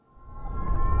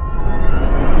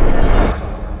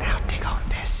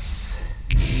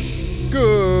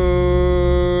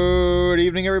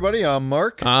everybody. I'm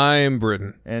Mark. I'm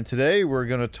Britton. And today we're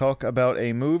going to talk about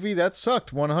a movie that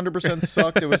sucked. 100%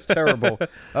 sucked. It was terrible.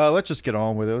 Let's just get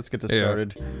on with it. Let's get this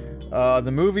started. The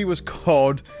movie was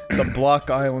called The Block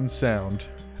Island Sound.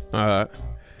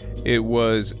 It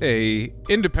was a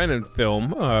independent film,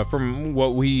 from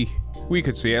what we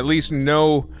could see. At least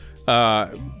no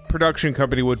production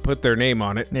company would put their name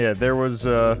on it. Yeah, there was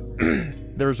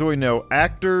really no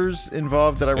actors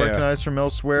involved that I recognized from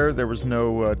elsewhere. There was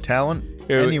no talent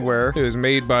anywhere. It was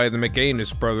made by the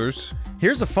McAnus brothers.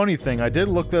 Here's a funny thing. I did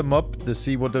look them up to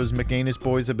see what those McAnus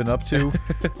boys have been up to.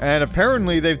 And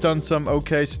apparently they've done some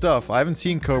okay stuff. I haven't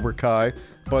seen Cobra Kai,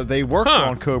 but they worked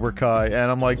on Cobra Kai. And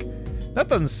I'm like, that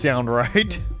doesn't sound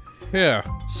right. Yeah.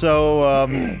 So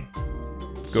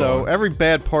every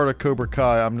bad part of Cobra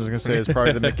Kai, I'm just going to say, is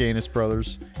probably the McAnus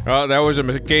brothers. That was a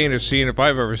McAnus scene if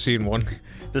I've ever seen one.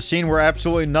 The scene where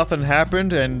absolutely nothing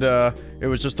happened and it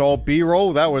was just all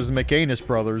B-roll, that was the McAnus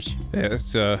brothers. Yeah,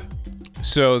 it's,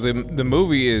 so the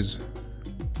movie is...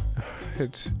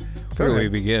 Where do we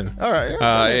begin? All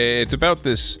right. It's about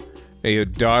this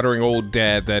doddering old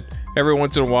dad that every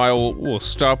once in a while will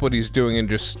stop what he's doing and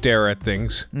just stare at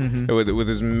things with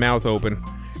his mouth open.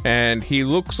 And he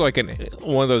looks like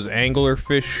one of those angler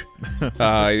fish,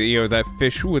 that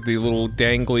fish with the little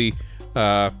dangly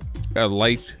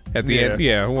light at the end.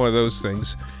 Yeah, one of those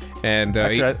things. And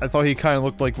actually, I thought he kind of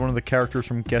looked like one of the characters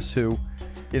from Guess Who.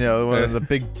 One of the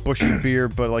big bushy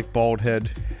beard, but like bald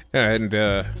head. And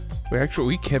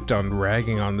we kept on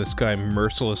ragging on this guy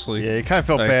mercilessly. Yeah, he kind of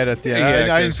felt bad at the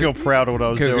end. I didn't feel proud of what I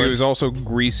was doing. Because he was also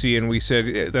greasy, and we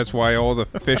said that's why all the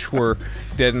fish were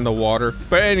dead in the water.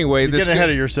 But anyway, You're getting ahead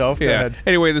of yourself. Go ahead.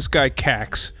 Anyway, this guy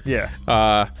Cax. Yeah.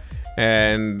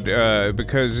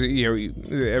 Because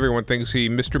everyone thinks he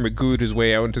Mr. Magooed his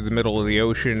way out into the middle of the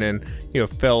ocean and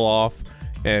fell off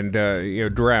and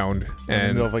drowned in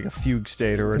the middle of like a fugue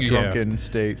state or a drunken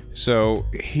state. So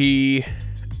he.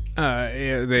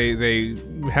 They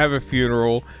have a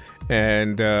funeral,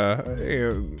 and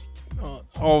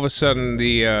all of a sudden,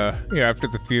 after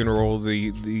the funeral,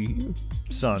 the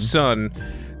son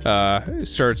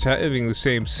starts having the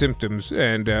same symptoms,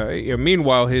 and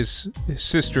meanwhile, his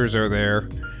sisters are there,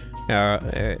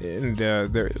 and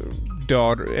their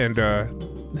daughter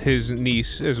and his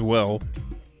niece as well,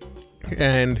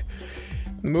 and.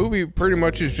 The movie pretty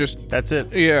much is just... That's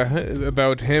it. Yeah,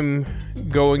 about him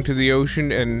going to the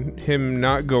ocean and him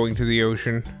not going to the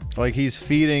ocean. Like he's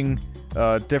feeding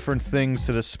different things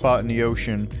to the spot in the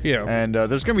ocean. Yeah. And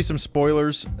there's going to be some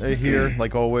spoilers here,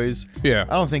 like always. Yeah.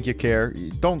 I don't think you care.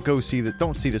 Don't see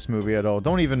this movie at all.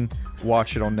 Don't even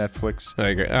watch it on Netflix.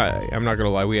 I'm not going to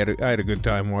lie. I had a good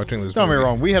time watching this movie. Don't get me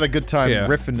wrong. We had a good time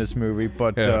riffing this movie,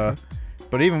 but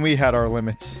even we had our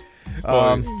limits.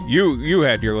 Well, you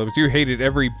had your limits. You hated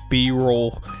every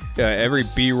B-roll,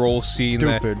 B-roll scene.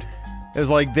 Stupid. It was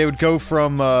like they would go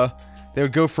from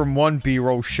one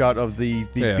B-roll shot of the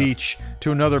beach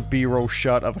to another B-roll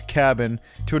shot of a cabin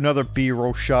to another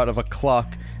B-roll shot of a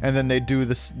clock, and then they do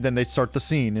this. Then they start the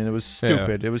scene, and it was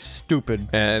stupid. Yeah. It was stupid.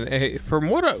 And from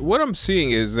what I'm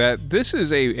seeing is that this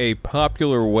is a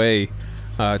popular way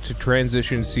to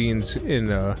transition scenes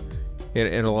in a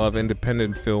lot of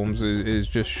independent films is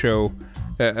just show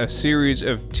a series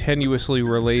of tenuously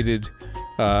related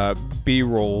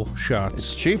B-roll shots.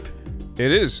 It's cheap.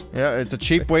 It is. Yeah, it's a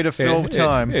cheap way to fill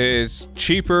time. It's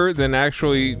cheaper than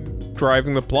actually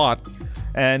driving the plot.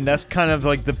 And that's kind of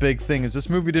like the big thing, is this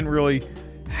movie didn't really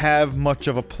have much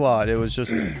of a plot. It was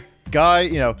just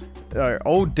guy,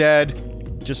 old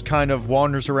dad just kind of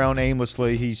wanders around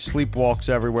aimlessly. He sleepwalks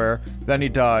everywhere. Then he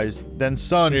dies. Then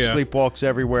son sleepwalks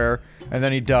everywhere. And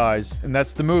then he dies. And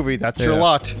that's the movie. That's your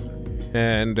lot.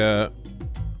 And, the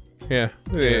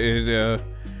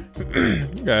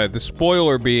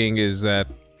spoiler being is that...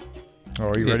 Oh,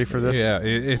 are you ready for this? Yeah,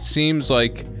 it seems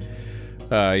like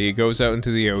he goes out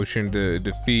into the ocean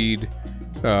to feed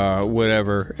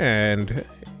whatever, and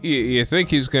you think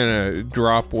he's gonna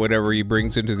drop whatever he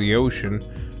brings into the ocean,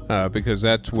 because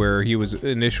that's where he was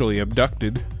initially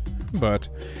abducted, but...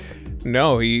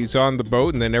 No, he's on the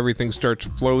boat, and then everything starts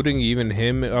floating, even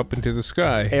him, up into the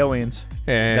sky. Aliens.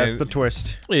 And that's the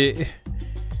twist.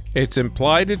 It's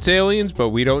implied it's aliens, but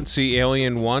we don't see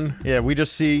Alien 1. Yeah, we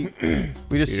just see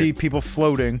people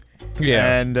floating.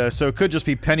 Yeah. And so it could just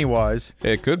be Pennywise.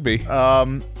 It could be.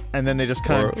 And then they just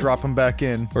kind of drop him back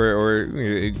in. Or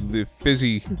the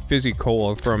fizzy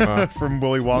cola from from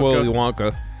Willy Wonka. Willy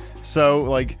Wonka. So,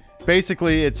 like...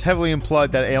 Basically, it's heavily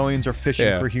implied that aliens are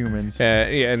fishing for humans.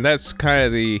 And that's kind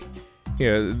of the,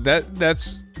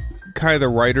 that's kind of the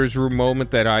writer's room moment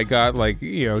that I got. Like,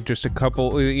 just a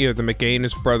couple, the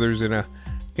McAnus brothers in a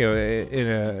in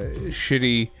a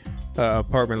shitty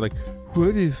apartment. Like,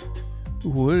 what if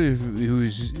what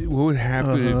would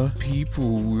happen if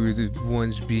people were the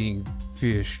ones being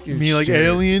fished? You mean like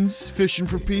aliens fishing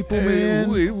for people, man?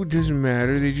 It doesn't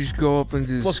matter. They just go up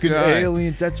into the fucking sky.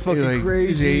 Aliens. That's fucking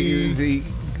crazy. The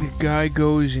guy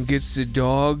goes and gets the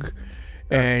dog,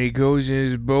 and he goes in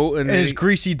his boat, and his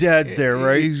greasy dad's there,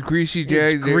 right? His greasy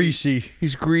dad. It's greasy.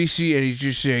 He's greasy, and he's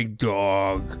just saying,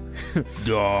 "Dog,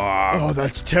 dog." Oh,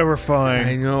 that's terrifying.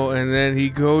 I know. And then he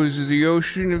goes to the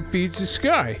ocean and feeds the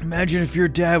sky. Imagine if your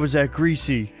dad was that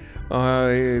greasy.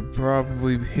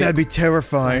 That'd be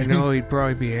terrifying. I know. He'd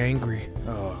probably be angry.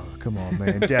 Oh, come on,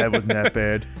 man. Dad wasn't that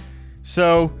bad.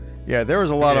 So, yeah, there was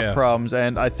a lot of problems,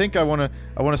 and I think I want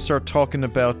to start talking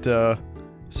about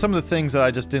some of the things that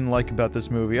I just didn't like about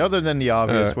this movie, other than the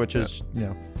obvious, which is,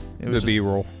 it was the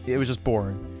B-roll. It was just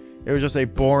boring. It was just a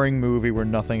boring movie where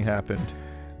nothing happened.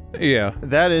 Yeah.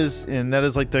 That is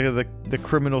like the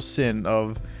criminal sin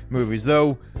of movies.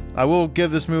 Though I will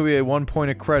give this movie a 1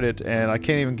 point of credit, and I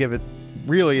can't even give it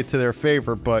really to their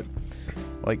favor, but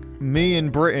like me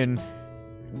and Britain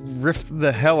riffed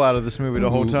the hell out of this movie the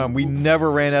whole time. We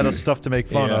never ran out of stuff to make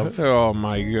fun of. Oh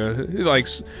my god! Like,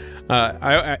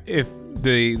 if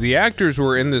the actors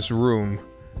were in this room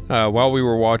while we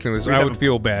were watching this, I would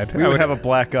feel bad. We would have a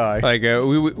black eye. Like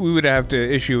we would have to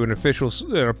issue an official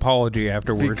apology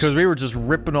afterwards because we were just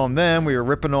ripping on them. We were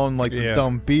ripping on like the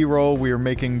dumb B-roll. We were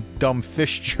making dumb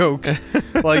fish jokes.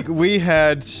 Like we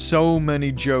had so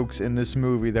many jokes in this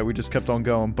movie that we just kept on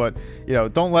going. But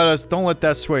don't let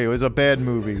that sway. It was a bad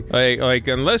movie. Like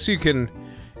unless you can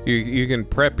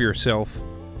prep yourself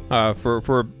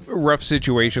for a rough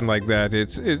situation like that,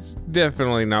 it's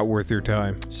definitely not worth your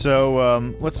time.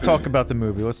 So let's talk about the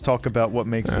movie. Let's talk about what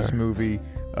makes this movie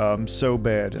so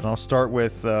bad. And I'll start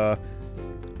with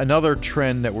another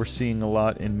trend that we're seeing a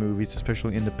lot in movies,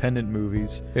 especially independent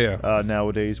movies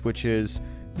nowadays, which is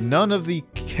none of the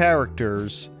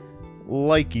characters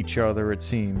like each other, it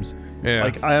seems. Yeah.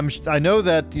 Like I know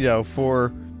that,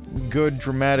 for good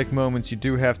dramatic moments you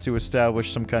do have to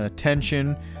establish some kind of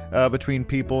tension between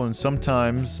people, and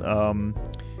sometimes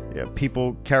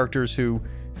characters who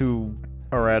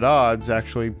are at odds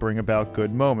actually bring about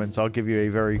good moments. I'll give you a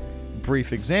very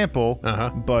brief example,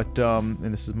 but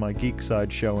and this is my geek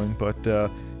side showing, but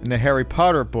in the Harry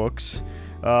Potter books,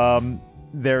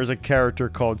 there's a character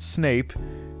called Snape,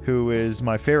 who is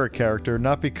my favorite character,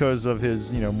 not because of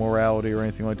his, morality or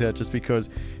anything like that, just because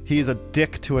he's a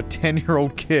dick to a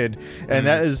 10-year-old kid, and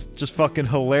that is just fucking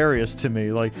hilarious to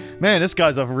me. Like, man, this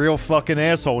guy's a real fucking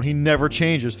asshole, and he never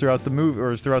changes throughout the movie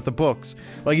or throughout the books.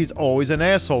 Like, he's always an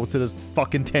asshole to this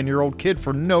fucking 10-year-old kid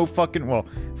for no fucking,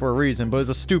 for a reason, but it's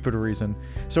a stupid reason.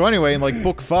 So anyway, in like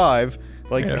book 5,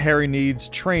 Harry needs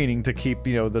training to keep,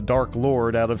 the Dark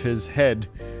Lord out of his head,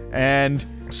 and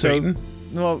Satan?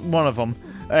 Well, one of them.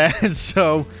 And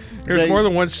so there's more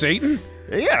than one Satan?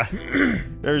 Yeah.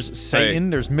 There's Satan,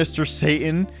 there's Mr.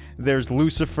 Satan, there's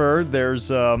Lucifer, there's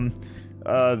Gary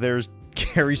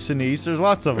Sinise, there's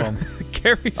lots of them.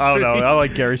 Gary Sinise. I don't know, I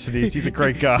like Gary Sinise, he's a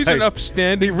great guy. He's an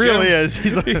upstanding He really is.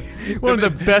 He's like one of the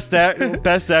best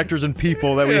actors and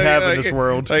people that we have in this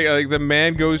world. Like the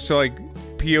man goes to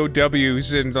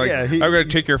POWs and I'm gonna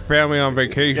take your family on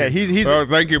vacation. Yeah, he's oh,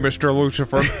 thank you, Mr.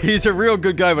 Lucifer. He's a real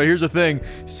good guy, but here's the thing: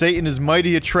 Satan is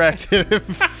mighty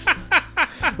attractive.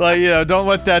 Don't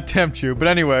let that tempt you. But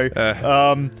anyway,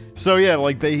 Harry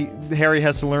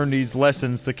has to learn these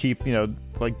lessons to keep,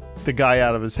 the guy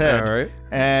out of his head. All right.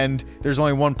 And there's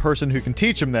only one person who can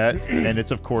teach him that, and it's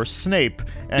of course Snape.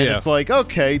 And it's like,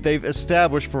 okay, they've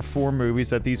established for 4 movies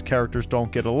that these characters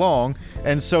don't get along,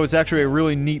 and so it's actually a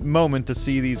really neat moment to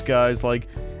see these guys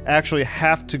actually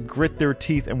have to grit their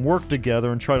teeth and work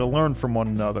together and try to learn from one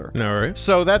another. All right.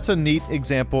 So that's a neat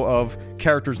example of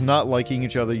characters not liking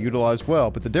each other utilized well,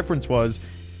 but the difference was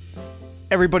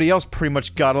everybody else pretty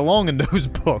much got along in those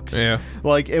books. Yeah.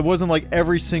 It wasn't like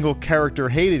every single character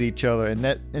hated each other, and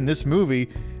that in this movie,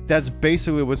 that's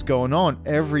basically what's going on.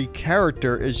 Every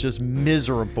character is just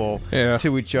miserable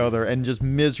to each other and just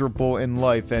miserable in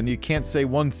life, and you can't say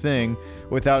one thing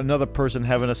without another person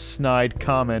having a snide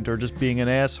comment or just being an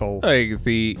asshole. Like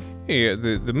the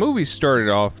movie started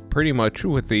off pretty much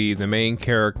with the main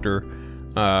character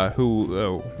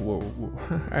who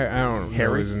I don't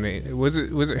know his name. Was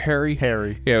it Harry?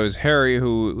 Harry. Yeah, it was Harry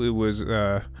who was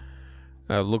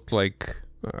looked like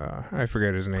I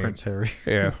forget his name. Prince Harry.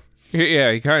 Yeah.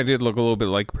 Yeah, he kind of did look a little bit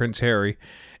like Prince Harry,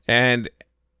 and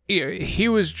he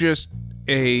was just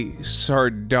a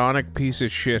sardonic piece of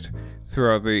shit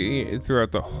throughout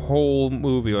the whole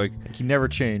movie. Like he never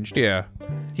changed. Yeah,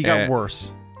 he got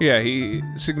worse. Yeah, he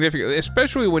significantly,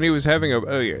 especially when he was having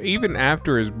even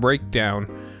after his breakdown,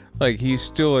 like he's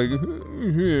still like, what's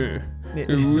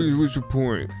the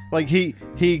point? Like he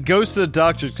goes to the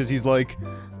doctors because he's like,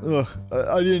 ugh,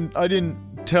 I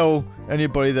didn't tell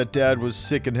anybody that Dad was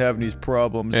sick and having these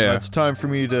problems. Yeah. It's time for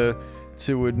me to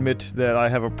admit that I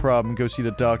have a problem. Go see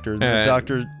the doctor. And the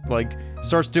doctor like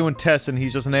starts doing tests, and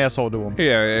he's just an asshole to him.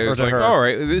 Yeah, it's like, all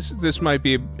right, this might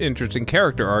be an interesting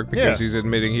character arc because he's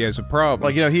admitting he has a problem.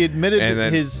 Like, he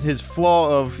admitted his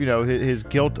flaw of, his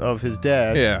guilt of his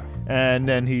dad. Yeah. And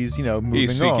then he's, moving on.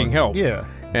 He's seeking help. Yeah.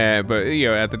 But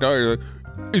at the doctor, like,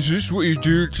 is this what you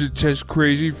do to test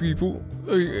crazy people?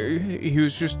 He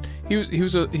was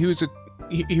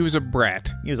a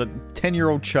brat. He was a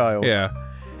 10-year-old child. Yeah.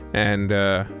 And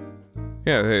I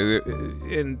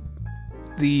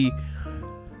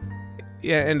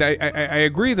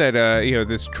agree that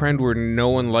this trend where no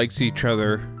one likes each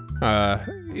other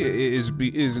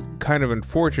is kind of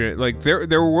unfortunate. Like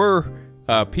there were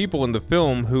people in the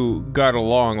film who got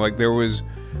along. Like there was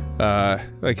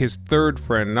like his third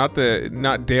friend, not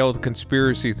Dale the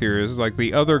conspiracy theorist, like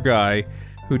the other guy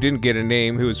who didn't get a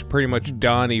name, who was pretty much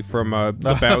Donnie from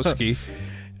Lebowski.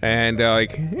 And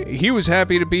he was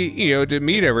happy to be, to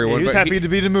meet everyone. He was happy to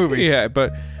be in the movie. Yeah,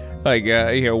 but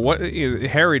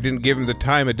Harry didn't give him the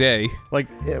time of day. Like,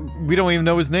 we don't even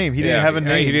know his name. He didn't have a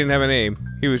name. He didn't have a name.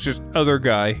 He was just other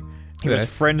guy. He was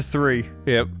friend 3.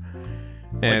 Yep.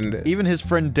 And even his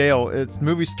friend Dale. The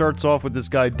movie starts off with this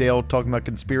guy Dale talking about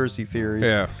conspiracy theories.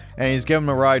 Yeah. And he's giving him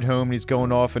a ride home. And he's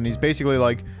going off, and he's basically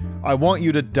like, "I want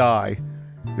you to die."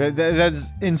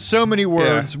 That's in so many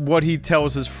words what he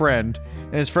tells his friend.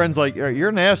 And his friend's like, "You're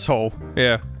an asshole."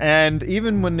 Yeah. And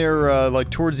even when they're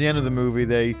towards the end of the movie,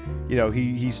 they,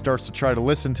 he starts to try to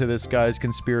listen to this guy's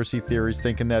conspiracy theories,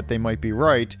 thinking that they might be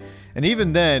right. And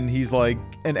even then, he's like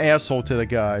an asshole to the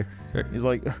guy. He's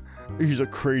like, "He's a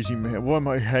crazy man. What am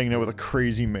I hanging out with a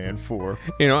crazy man for?"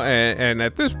 And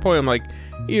at this point, I'm like,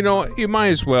 you might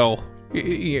as well.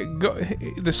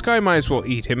 This guy might as well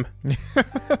eat him.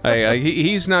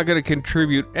 He's not going to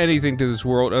contribute anything to this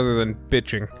world other than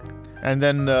bitching. And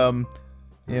then,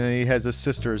 he has his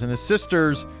sisters. And his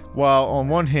sisters, while on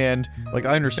one hand, like,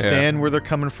 I understand where they're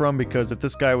coming from, because if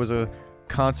this guy was a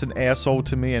constant asshole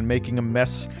to me and making a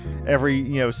mess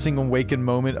every, single waking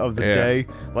moment of the day,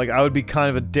 like, I would be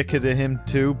kind of a dickhead to him,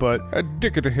 too, but... A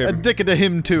dickhead to him. A dickhead to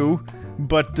him, too.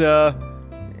 But,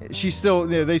 she still...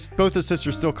 both the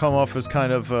sisters still come off as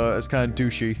kind of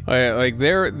douchey. Like,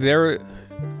 they're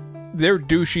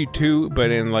douchey, too, but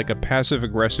in, like, a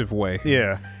passive-aggressive way.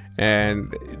 Yeah.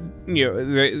 And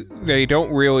they don't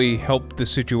really help the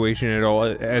situation at all,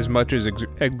 as much as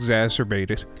exacerbate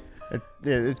it.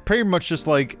 It's pretty much just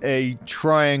like a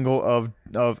triangle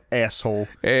of asshole.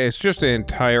 It's just an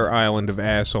entire island of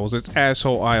assholes. It's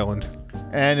Asshole Island.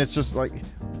 And it's just like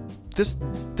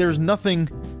there's nothing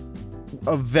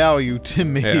of value to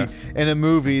me in a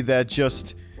movie that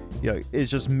just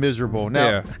is just miserable.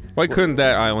 Now, why couldn't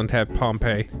that island have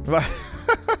Pompeii?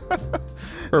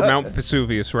 Or Mount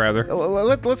Vesuvius, rather.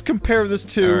 Let's compare this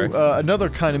to another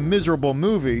kind of miserable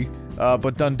movie,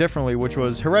 but done differently, which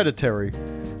was Hereditary.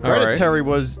 Hereditary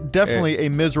was definitely a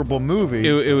miserable movie.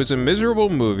 It was a miserable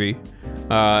movie.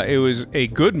 It was a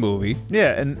good movie.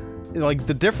 Yeah, and like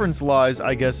the difference lies,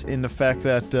 I guess, in the fact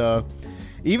that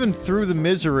even through the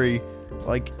misery,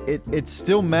 like it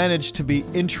still managed to be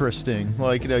interesting.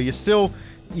 Like,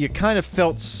 you kind of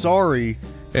felt sorry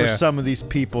for some of these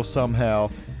people somehow.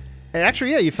 And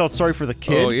actually, you felt sorry for the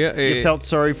kid. Oh, yeah. You felt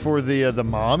sorry for the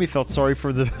mom. You felt sorry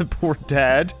for the poor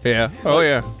dad. Yeah. Oh,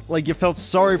 Like, you felt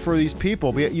sorry for these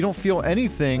people, but you don't feel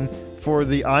anything for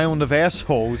the island of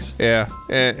assholes. Yeah.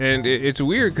 And it's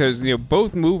weird because,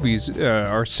 both movies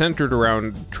are centered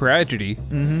around tragedy.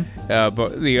 Mm-hmm.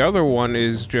 But the other one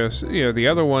is just,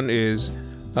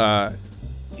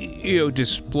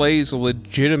 displays a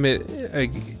legitimate,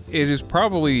 it is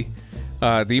probably...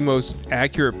 the most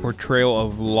accurate portrayal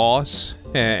of loss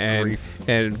and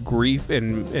grief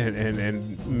and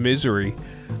misery,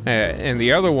 and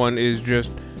the other one is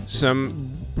just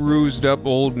some bruised up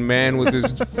old man with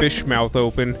his fish mouth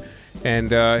open and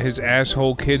his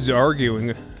asshole kids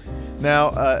arguing.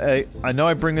 Now, I know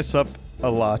I bring this up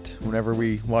a lot whenever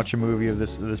we watch a movie of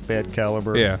this bad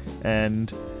caliber. Yeah.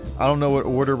 And I don't know what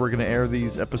order we're going to air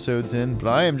these episodes in, but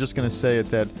I am just going to say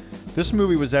it that this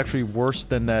movie was actually worse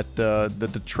than that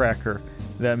the Tracker,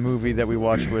 that movie that we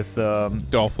watched with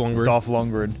Dolph Lundgren. Dolph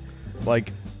Lundgren.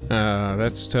 Like,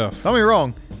 that's tough. Don't get me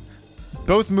wrong.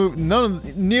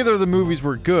 Neither of the movies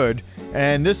were good,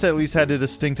 and this at least had a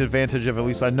distinct advantage of at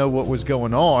least I know what was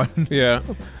going on. Yeah.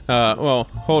 Well,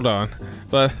 hold on.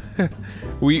 But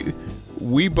we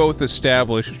we both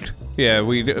established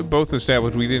we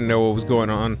didn't know what was going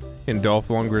on in Dolph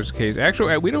Lundgren's case.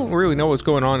 Actually, we don't really know what's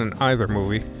going on in either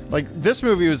movie. Like, this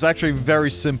movie was actually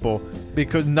very simple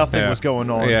because nothing was going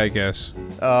on. Yeah, I guess.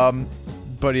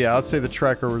 But yeah, I'd say the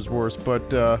Tracker was worse, but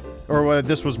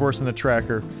this was worse than the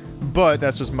Tracker. But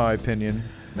that's just my opinion.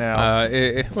 Now,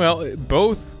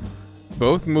 both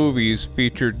movies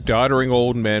featured doddering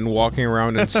old men walking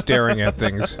around and staring at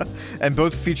things, and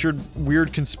both featured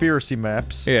weird conspiracy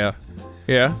maps. Yeah,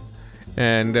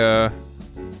 and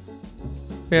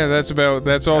that's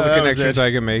all the connections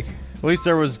I can make. At least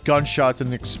there was gunshots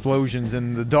and explosions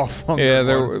in the Dolph Lundgren. Yeah,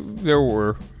 there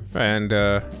were, and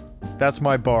that's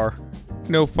my bar.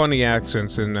 No funny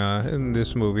accents in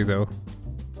this movie though,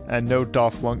 and no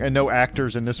Dolph Lundgren, and no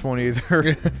actors in this one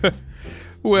either.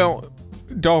 Well,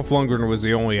 Dolph Lundgren was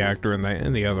the only actor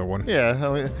in the other one. Yeah,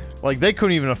 I mean, like they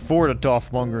couldn't even afford a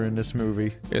Dolph Lundgren in this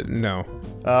movie. No.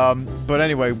 But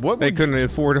anyway, they couldn't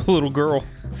afford a little girl.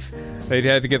 They'd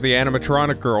had to get the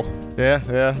animatronic girl.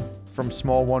 Yeah, from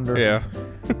Small Wonder. Yeah.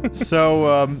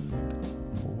 So,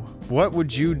 what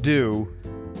would you do?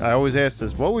 I always ask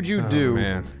this. What would you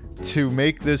do to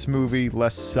make this movie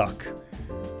less suck?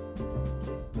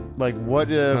 Like,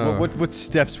 what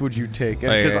steps would you take?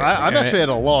 Because I'm actually at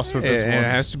a loss with this one. And it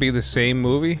has to be the same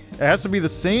movie? It has to be the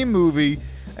same movie,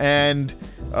 and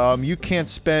you can't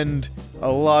spend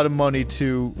a lot of money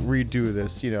to redo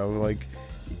this. You know, like,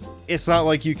 it's not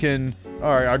like you can,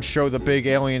 alright, I'd show the big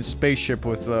alien spaceship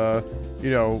with,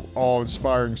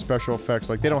 awe-inspiring special effects.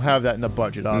 Like, they don't have that in the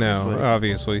budget, obviously. No,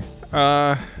 obviously.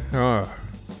 I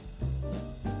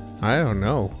don't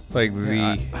know. Like,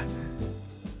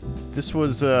 This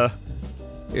was, actually,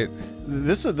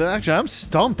 I'm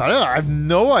stumped. I have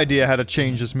no idea how to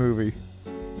change this movie.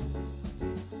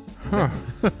 Huh.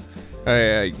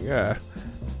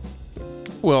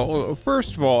 Well,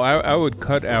 first of all, I would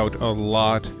cut out a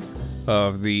lot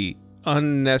of the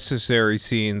unnecessary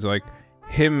scenes, like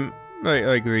him,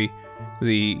 like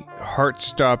the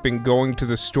heart-stopping going to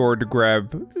the store to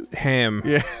grab ham.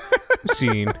 Yeah.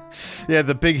 Scene. Yeah,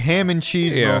 the big ham and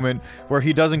cheese moment where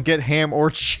he doesn't get ham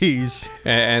or cheese.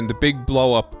 And the big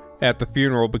blow up at the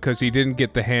funeral because he didn't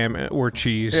get the ham or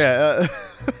cheese. Yeah.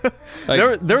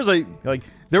 There was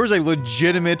a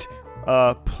legitimate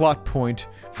plot point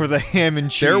for the ham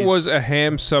and cheese. There was a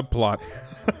ham subplot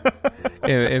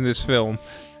in this film.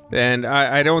 And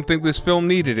I don't think this film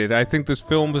needed it. I think this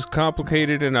film was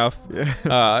complicated enough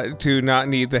to not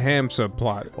need the ham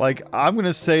subplot. Like, I'm going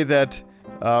to say that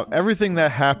everything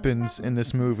that happens in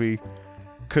this movie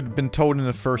could have been told in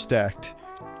the first act.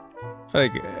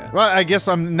 Like, well, I guess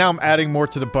I'm adding more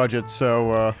to the budget,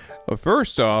 so... Well,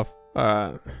 first off,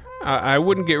 I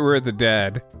wouldn't get rid of the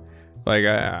dad. Like,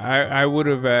 I would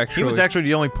have actually... He was actually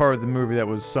the only part of the movie that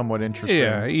was somewhat interesting.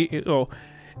 Yeah,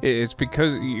 it's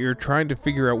because you're trying to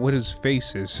figure out what his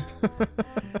face is.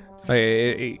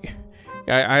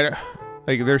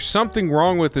 Like, there's something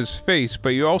wrong with his face, but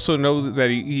you also know that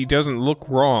he doesn't look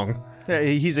wrong. Yeah,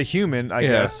 he's a human, I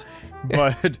guess.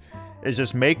 But is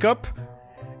this makeup?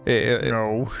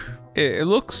 No. It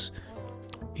looks...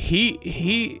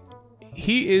 He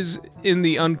is in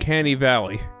the uncanny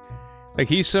valley. Like,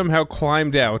 he somehow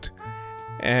climbed out,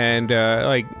 and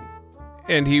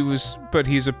but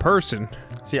he's a person.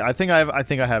 See, I think I have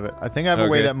it. I think I have a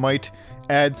way that might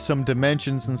add some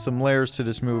dimensions and some layers to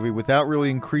this movie without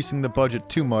really increasing the budget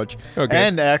too much,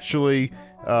 and actually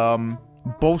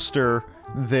bolster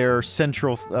their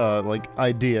central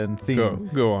idea and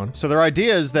theme. Go on. So their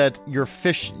idea is that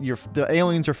the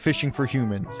aliens are fishing for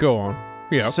humans. Go on.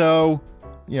 Yeah. So,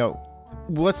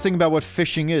 let's think about what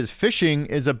fishing is. Fishing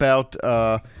is about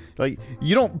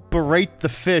you don't berate the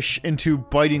fish into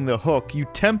biting the hook. You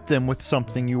tempt them with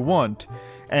something you want.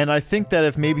 And I think that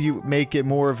if maybe you make it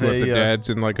more of the dad's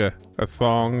in like a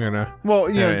thong and a... Well,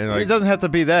 it doesn't have to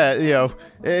be that,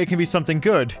 it can be something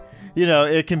good.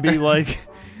 It can be like...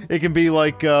 It can be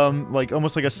like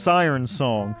almost like a siren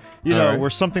song, or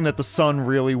something that the son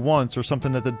really wants, or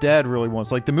something that the dad really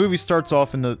wants. Like, the movie starts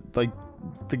off in the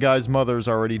guy's mother's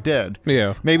already dead.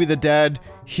 Yeah. Maybe the dad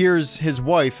hears his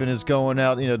wife and is going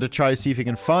out, to try to see if he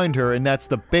can find her, and that's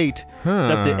the bait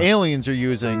that the aliens are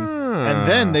using. And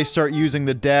then they start using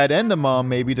the dad and the mom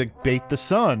maybe to bait the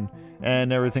son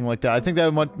and everything like that. I think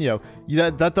that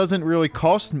that doesn't really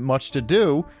cost much to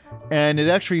do, and it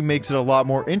actually makes it a lot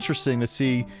more interesting to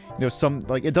see,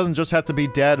 it doesn't just have to be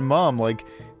dad and mom. Like,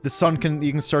 the son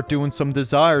you can start doing some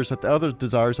desires that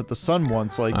the son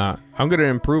wants. Like, I'm gonna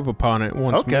improve upon it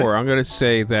once more. I'm gonna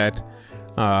say that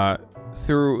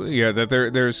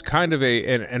there's kind of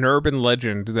an urban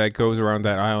legend that goes around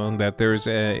that island that there's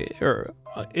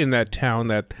in that town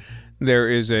that there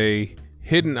is a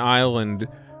hidden island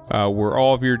where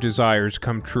all of your desires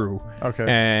come true. Okay.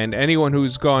 And anyone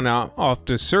who's gone off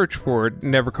to search for it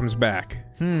never comes back.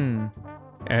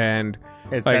 And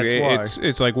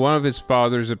it's like one of his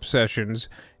father's obsessions,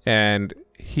 and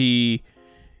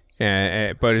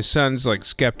but his son's like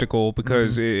skeptical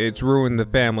because it's ruined the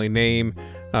family name,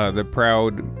 the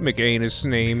proud McAnus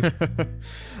name.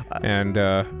 And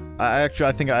I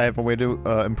think I have a way to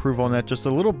improve on that just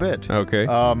a little bit. Okay.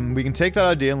 We can take that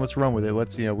idea and let's run with it.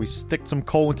 Let's, we stick some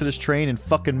coal into this train and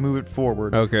fucking move it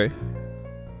forward. Okay.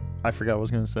 I forgot what I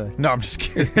was gonna say. No, I'm just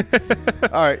kidding.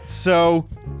 All right, so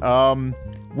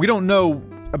we don't know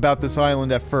about this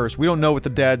island at first. We don't know what the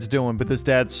dad's doing, but this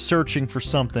dad's searching for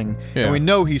something, and we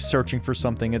know he's searching for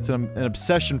something. It's an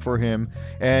obsession for him,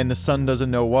 and the son doesn't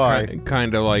know why.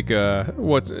 Kind of like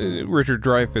what's Richard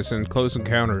Dreyfuss in Close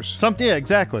Encounters. Yeah,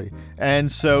 exactly.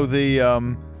 And so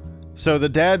the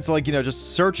dad's like,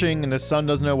 just searching, and the son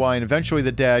doesn't know why, and eventually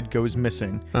the dad goes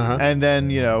missing. And then,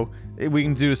 we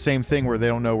can do the same thing where they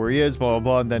don't know where he is, blah, blah,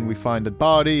 blah, and then we find a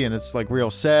body, and it's, like,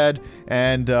 real sad.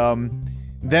 And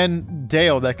then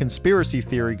Dale, that conspiracy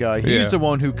theory guy, he's the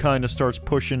one who kind of starts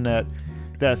pushing that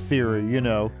theory,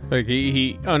 Like,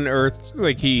 he unearths,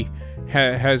 like, he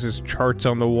has his charts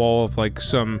on the wall of, like,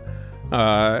 some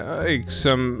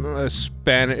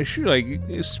Spanish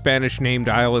named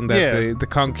island that the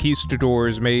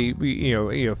conquistadors may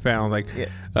be, found, like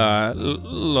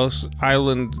Los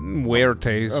Island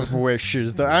Muertes of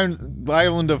Wishes, the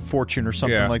Island of Fortune or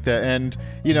something like that. And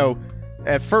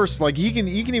at first, like, you can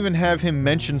even have him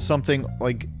mention something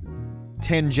like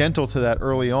tangential to that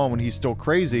early on when he's still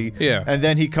crazy. And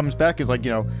then he comes back and is like,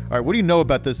 all right, what do you know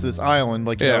about this island?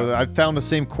 Like, I found the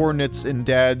same coordinates in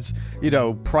Dad's,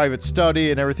 private study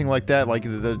and everything like that. Like,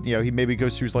 he maybe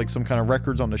goes through like some kind of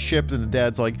records on the ship, and the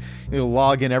dad's like,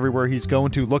 logging everywhere he's going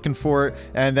to, looking for it.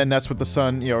 And then that's what the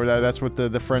son, that's what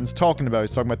the friend's talking about.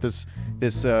 He's talking about this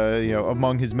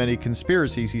among his many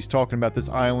conspiracies, he's talking about this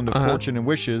island of fortune and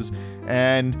wishes.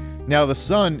 And now the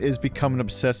son is becoming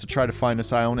obsessed to try to find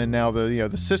this island, and now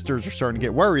the sisters are starting to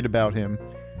get worried about him.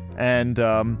 And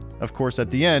of course,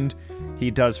 at the end, he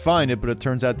does find it, but it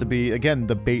turns out to be, again,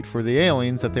 the bait for the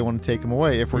aliens that they want to take him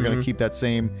away if we're going to keep that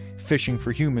same fishing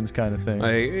for humans kind of thing.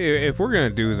 If we're going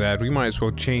to do that, we might as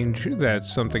well change that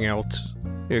something else.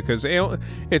 Because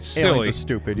it's silly. Aliens are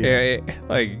stupid,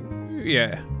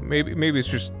 Maybe it's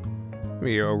just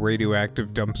a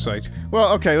radioactive dump site.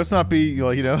 Well, okay, let's not be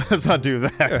let's not do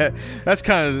that. That's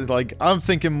kind of like, I'm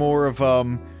thinking more of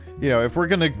if we're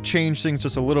gonna change things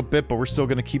just a little bit, but we're still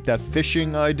gonna keep that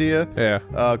fishing idea.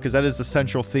 Because that is the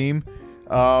central theme.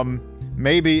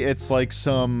 Maybe it's like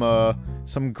some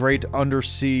great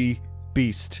undersea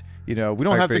beast. We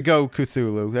don't have to go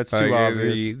Cthulhu. That's too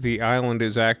obvious. The island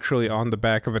is actually on the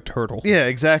back of a turtle. Yeah,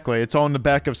 exactly. It's on the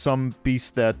back of some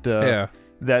beast that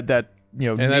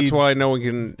and that's why no one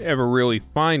can ever really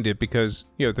find it, because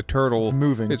the turtle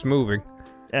it's moving.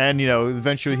 And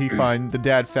eventually the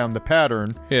dad found the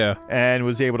pattern, and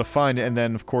was able to find it. And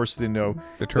then of course the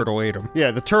turtle ate him.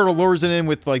 The turtle lures it in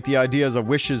with like the ideas of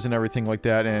wishes and everything like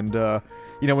that. And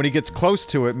when he gets close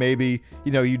to it, maybe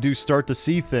you do start to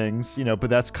see things, but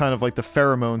that's kind of like the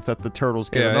pheromones that the turtle's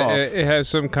giving off. It has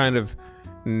some kind of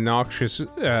noxious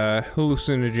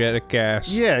hallucinogenic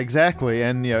gas. Yeah, exactly.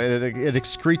 And it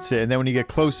excretes it, and then when you get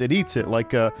close, it eats it,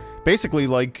 like basically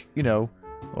like well,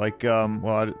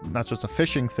 not just a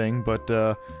fishing thing, but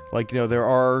there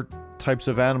are types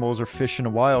of animals or fish in the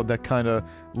wild that kind of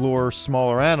lure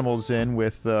smaller animals in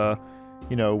with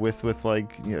with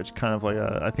like it's kind of like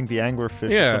I think the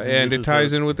anglerfish. Yeah, or and it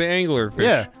ties in with the anglerfish.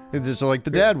 Yeah, it's like the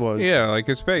dad was. Yeah, like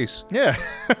his face. Yeah.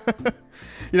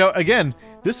 Again,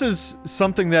 this is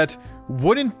something that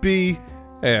wouldn't be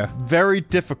very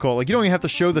difficult. Like, you don't even have to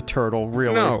show the turtle,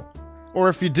 really. No. Or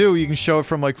if you do, you can show it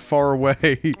from, like, far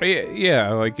away.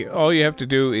 Yeah, like, all you have to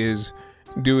do is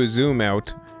do a zoom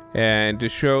out, and to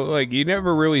show, like, you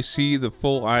never really see the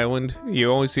full island. You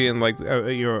only see it in, like,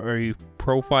 a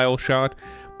profile shot.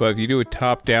 But if you do it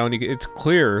top down, it's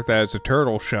clear that it's a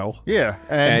turtle shell. Yeah.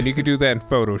 And you can do that in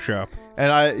Photoshop.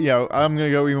 And I'm going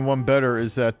to go even one better,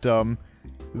 is that,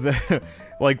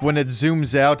 like when it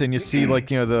zooms out and you see like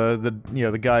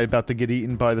the guy about to get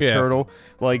eaten by the turtle,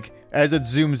 like as it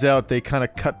zooms out they kind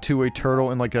of cut to a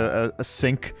turtle in like a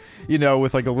sink,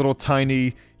 with like a little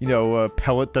tiny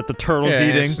pellet that the turtle's eating.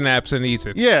 And it snaps and eats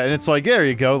it. Yeah, and it's like, there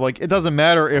you go. Like, it doesn't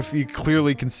matter if you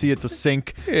clearly can see it's a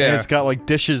sink and it's got like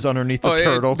dishes underneath the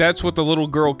turtle. That's what the little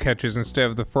girl catches instead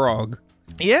of the frog.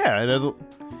 Yeah.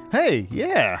 Hey,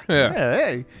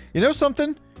 hey, you know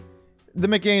something? The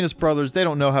McAnus brothers, they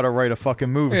don't know how to write a fucking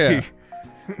movie. Yeah.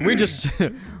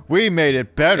 We made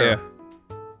it better.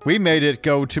 We made it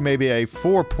go to maybe a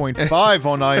 4.5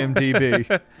 on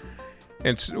IMDb.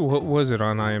 What was it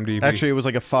on IMDb? Actually, it was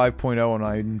like a 5.0 on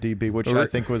IMDb, which I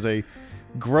think was a...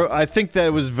 I think that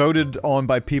it was voted on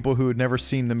by people who had never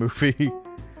seen the movie.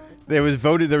 There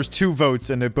was 2 votes,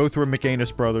 and they both were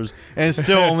McAnus brothers, and it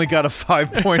still only got a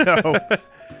 5.0.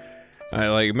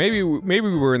 Maybe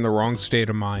we were in the wrong state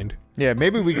of mind. Yeah,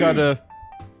 maybe we gotta...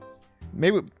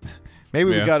 Maybe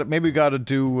we gotta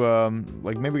do,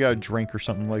 maybe we gotta drink or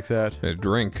something like that. A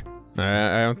drink?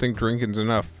 I don't think drinking's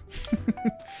enough.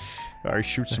 Alright,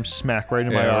 shoot some smack right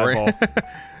in my eyeball. Right.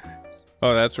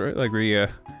 Oh, that's right, like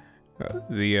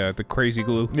the crazy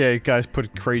glue. Yeah, guys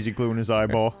put crazy glue in his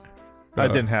eyeball.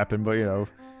 That didn't happen, but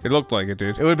it looked like it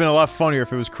did. It would have been a lot funnier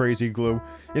if it was crazy glue.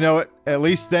 You know what? At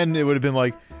least then it would have been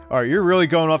like, alright, you're really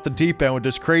going off the deep end with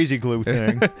this crazy glue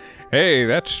thing. Hey,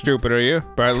 that's stupid of you,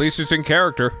 but at least it's in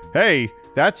character. Hey,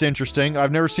 that's interesting.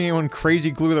 I've never seen anyone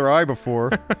crazy glue their eye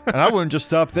before. And I wouldn't just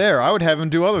stop there. I would have him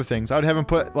do other things. I would have him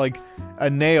put, like, a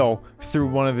nail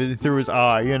through through his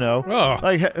eye, Oh.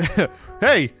 Like,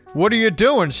 hey, what are you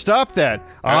doing? Stop that.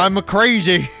 I'm a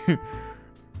crazy.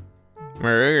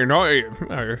 No.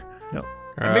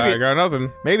 I got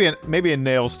nothing. Maybe a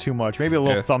nail's too much. Maybe a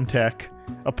little thumbtack.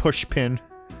 A push pin.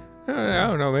 I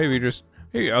don't know, maybe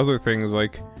other things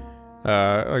like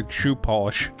shoe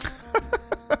polish.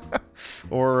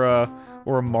 or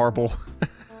a marble.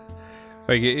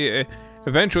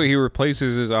 Eventually he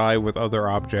replaces his eye with other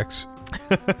objects.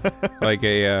 like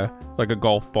a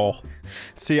golf ball.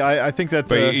 See, I think that...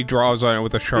 But he draws on it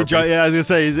with a Sharpie. Yeah, I was gonna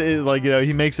say, it's like,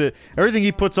 he makes it... Everything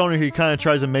he puts on it, he kind of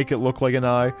tries to make it look like an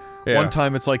eye. Yeah. One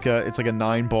time it's like a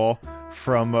 9 ball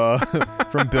from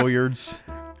from billiards.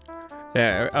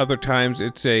 Yeah, other times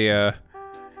it's a, I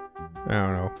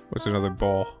don't know, what's another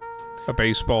ball? A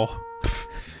baseball.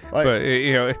 But,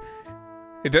 it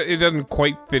doesn't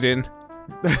quite fit in.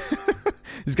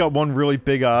 He's got one really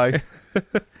big eye.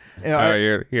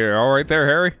 You're all right there,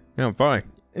 Harry? Yeah, I'm fine.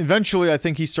 Eventually, I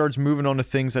think he starts moving on to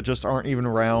things that just aren't even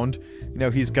around.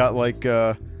 He's got, like,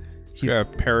 He's got a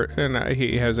parrot, and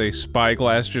he has a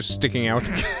spyglass just sticking out.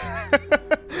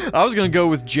 I was gonna go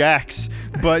with Jax,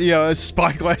 but a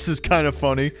spyglass is kind of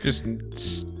funny. Just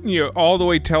all the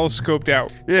way telescoped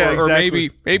out. Yeah, exactly.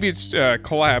 Or maybe it's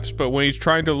collapsed, but when he's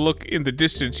trying to look in the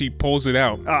distance, he pulls it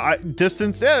out.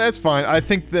 Distance? Yeah, that's fine. I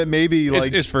think that maybe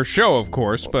it's for show, of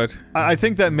course, but I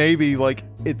think that maybe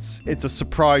it's a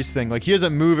surprise thing. Like he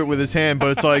doesn't move it with his hand,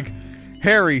 but it's like,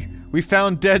 Harry, we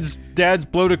found Dad's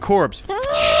bloated corpse.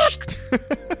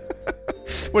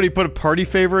 What, he put a party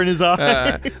favor in his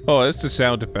eye? That's the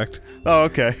sound effect. Oh,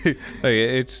 okay.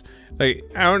 It's like,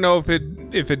 I don't know if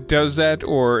it does that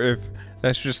or if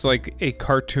that's just like a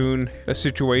cartoon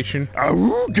situation.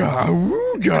 Awooga,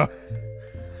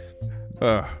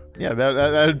 awooga. Yeah,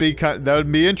 that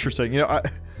would be interesting. I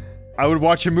would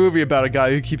watch a movie about a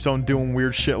guy who keeps on doing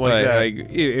weird shit like that. Like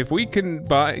if we can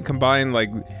combine like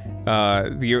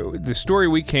the story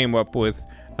we came up with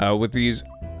these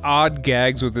odd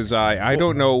gags with his eye, I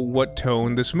don't know what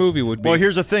tone this movie would be. Well,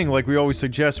 here's the thing, like we always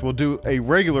suggest, we'll do a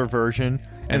regular version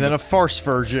and then a farce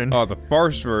version. Oh, the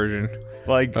farce version.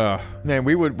 Like, man,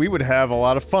 we would have a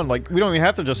lot of fun. Like, we don't even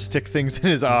have to just stick things in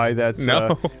his eye.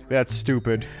 That's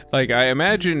stupid. Like, I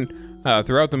imagine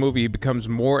throughout the movie he becomes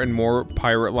more and more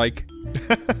pirate-like.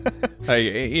 Like,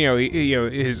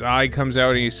 his eye comes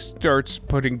out and he starts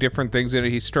putting different things in it.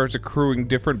 He starts accruing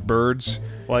different birds.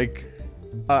 Like,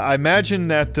 I imagine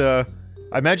that,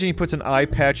 he puts an eye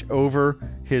patch over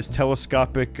his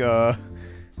telescopic, eye.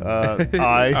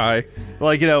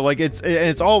 Like,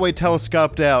 it's all the way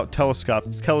telescoped out,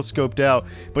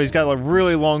 but he's got a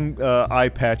really long, eye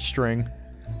patch string.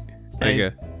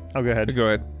 Okay. Oh, go ahead. Go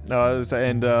ahead.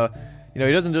 He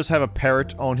doesn't just have a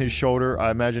parrot on his shoulder.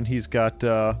 I imagine he's got,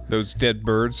 those dead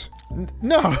birds.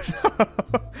 No.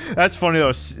 That's funny though,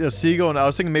 a seagull, and I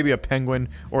was thinking maybe a penguin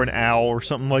or an owl or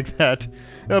something like that.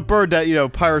 A bird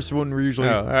that, pirates wouldn't usually...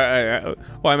 I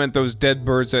meant those dead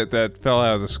birds that fell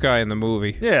out of the sky in the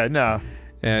movie. Yeah, no.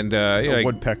 And, a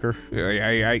woodpecker.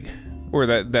 Or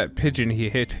that pigeon he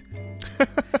hit.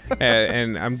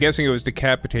 and I'm guessing it was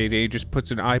decapitated. He just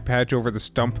puts an eye patch over the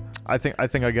stump. I think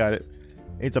I got it.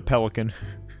 It's a pelican.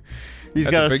 That's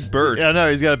got a big bird. Yeah, no,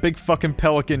 he's got a big fucking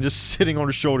pelican just sitting on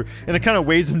his shoulder, and it kind of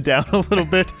weighs him down a little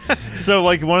bit. So,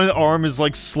 like, one of the arm is,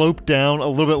 like, sloped down a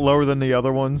little bit lower than the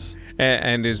other ones.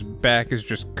 And his back is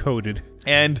just coated.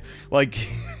 And, like...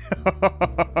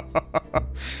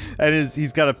 and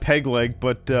he's got a peg leg,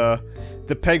 but,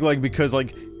 the peg leg, because,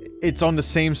 like, it's on the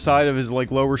same side of his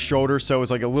like lower shoulder, so it's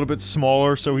like a little bit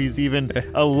smaller, so he's even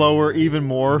a lower even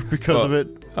more because of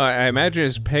it. I imagine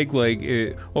his peg leg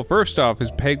is, well, first off,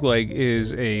 his peg leg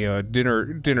is a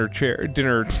dinner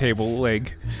table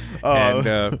leg.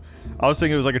 And I was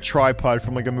thinking it was like a tripod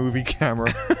from like a movie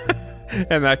camera.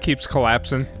 And that keeps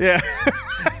collapsing. Yeah.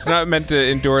 It's not meant to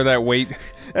endure that weight.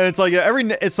 And it's like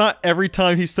it's not every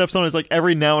time he steps on it, it's like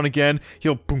every now and again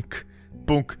he'll boonk,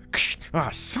 boonk,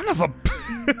 son of a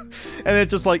and it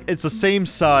just like it's the same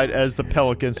side as the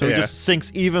pelican, so it just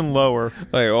sinks even lower.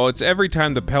 Like, well, it's every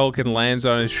time the pelican lands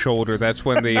on his shoulder, that's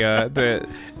when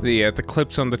the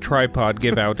clips on the tripod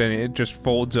give out and it just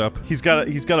folds up. He's got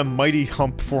a mighty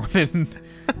hump forming.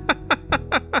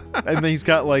 And then he's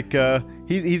got like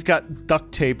he's got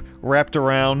duct tape wrapped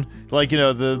around like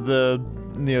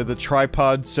the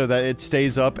tripod so that it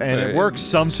stays up, and it works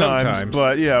sometimes.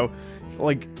 But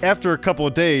like after a couple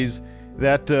of days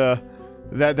that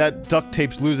duct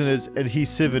tape's losing its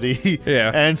adhesivity.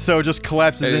 Yeah. And so it just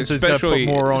collapses in, so he's got to put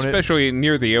more on it. Especially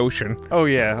near the ocean. Oh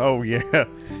yeah.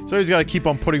 So he's got to keep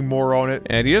on putting more on it.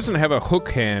 And he doesn't have a hook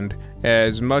hand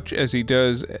as much as he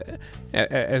does,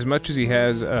 as much as he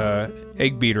has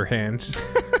egg beater hands.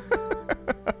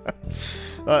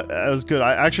 That was good.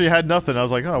 I actually had nothing. I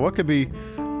was like, oh, what could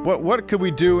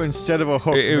we do instead of a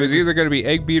hook? It was either going to be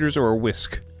egg beaters or a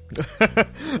whisk.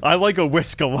 I like a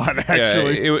whisk a lot,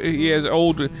 actually. Yeah, he has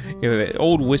old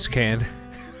whisk hand.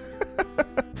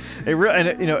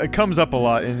 It comes up a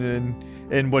lot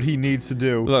in what he needs to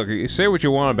do. Look, say what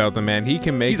you want about the man.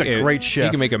 He's a great chef. He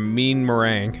can make a mean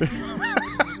meringue.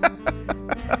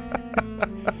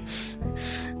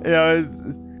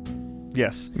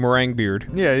 Yes. Meringue beard.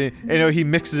 Yeah, he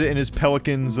mixes it in his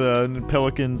pelican's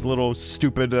little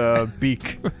stupid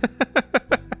beak.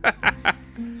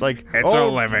 It's like, it's a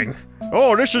living.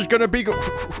 Oh, this is gonna be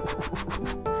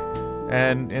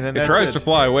and then it tries to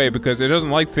fly away because it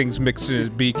doesn't like things mixed in his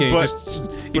beak, and he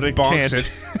bonks it.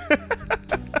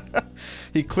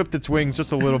 He clipped its wings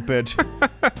just a little bit.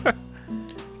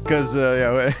 Because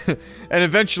and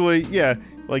eventually,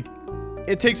 like,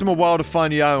 it takes him a while to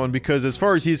find the island because, as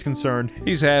far as he's concerned,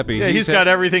 he's happy. Yeah, he's got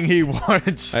everything he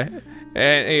wants. And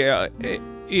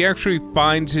he actually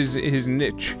finds his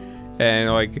niche.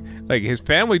 And like his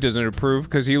family doesn't approve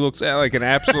because he looks like an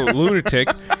absolute lunatic,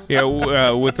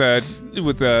 with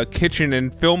a kitchen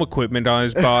and film equipment on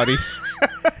his body.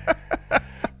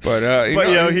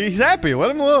 But he's happy.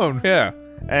 Let him alone. Yeah.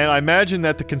 And I imagine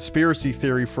that the conspiracy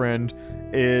theory friend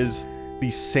is the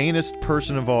sanest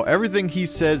person of all. Everything he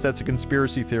says that's a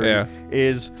conspiracy theory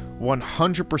is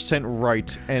 100%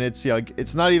 right, and it's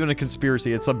not even a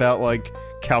conspiracy. It's about like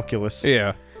calculus.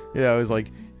 Yeah. Yeah, it was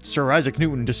like Sir Isaac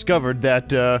Newton discovered that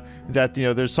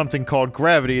there's something called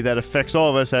gravity that affects all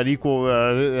of us at equal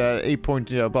 8 point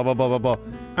blah blah blah blah blah.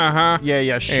 Uh-huh.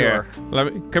 Yeah, sure. Yeah.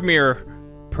 Come here,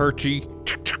 Perchy.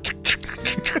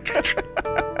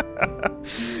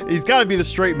 He's got to be the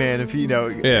straight man if he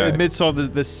admits all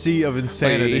the sea of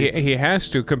insanity. He has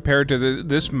to, compared to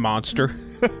this monster.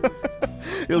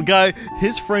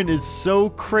 His friend is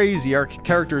so crazy. Our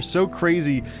character is so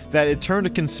crazy that it turned a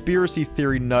conspiracy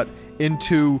theory nut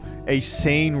into a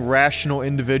sane, rational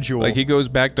individual. Like, he goes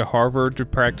back to Harvard to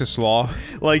practice law.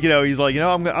 Like, he's like,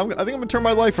 I think I'm gonna turn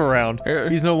my life around.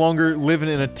 He's no longer living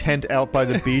in a tent out by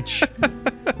the beach.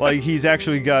 Like, he's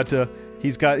actually got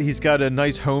he's got a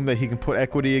nice home that he can put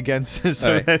equity against,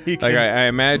 so that he can. Like, I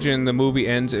imagine the movie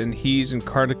ends and he's in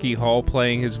Carnegie Hall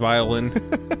playing his violin.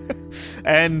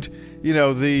 And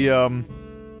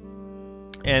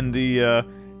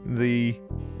the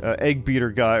egg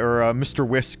beater guy, or Mr.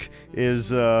 Whisk,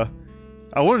 is I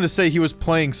wanted to say he was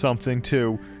playing something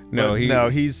too. No,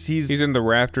 he's in the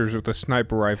rafters with a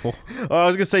sniper rifle. I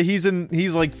was gonna say he's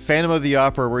like Phantom of the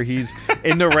Opera, where he's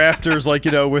in the rafters, like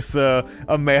with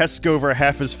a mask over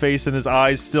half his face and his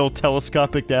eyes still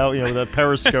telescopic out, with a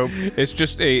periscope. It's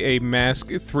just a mask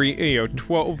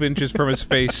 12 inches from his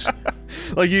face.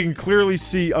 Like, you can clearly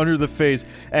see under the face,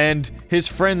 and his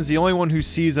friend's the only one who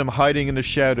sees him hiding in the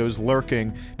shadows,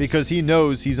 lurking, because he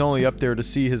knows he's only up there to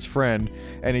see his friend,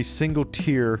 and a single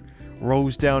tear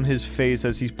rolls down his face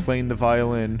as he's playing the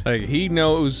violin. Like, he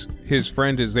knows his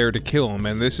friend is there to kill him,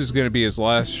 and this is going to be his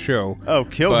last show. Oh,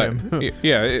 kill him?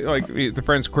 Yeah, the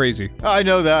friend's crazy. I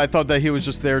know that. I thought that he was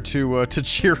just there to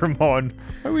cheer him on.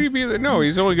 Why would he be there? No,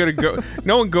 he's only going to go.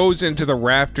 No one goes into the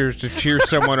rafters to cheer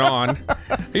someone on.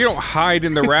 You don't hide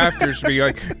in the rafters to be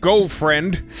like, "Go,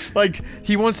 friend." Like,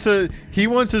 he wants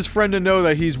his friend to know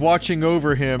that he's watching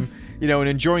over him, and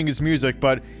enjoying his music,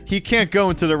 but he can't go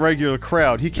into the regular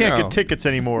crowd. He can't get tickets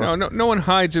anymore. No one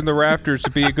hides in the rafters to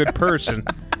be a good person.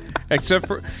 Except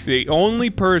for the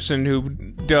only person who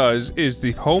does is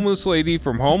the homeless lady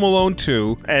from Home Alone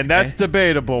 2. And that's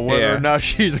debatable whether or not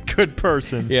she's a good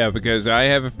person. Yeah, because I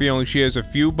have a feeling she has a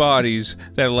few bodies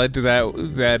that led to that.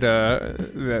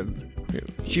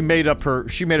 She made up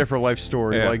her life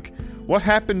story. Yeah. Like, what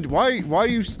happened? Why are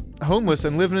you homeless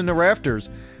and living in the rafters?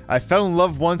 I fell in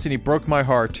love once and he broke my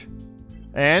heart.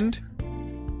 And?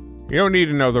 You don't need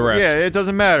to know the rest. Yeah, it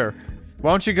doesn't matter.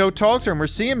 Why don't you go talk to him or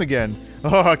see him again?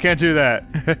 Oh, I can't do that.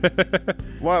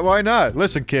 Why not?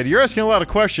 Listen, kid, you're asking a lot of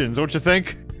questions, don't you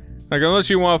think? Like, unless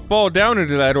you want to fall down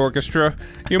into that orchestra,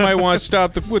 you might want to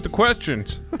stop with the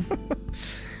questions.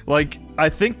 Like, I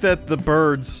think that the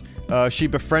birds, she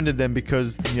befriended them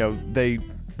because, they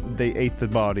ate the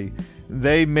body.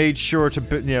 They made sure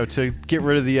to get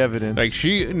rid of the evidence. Like,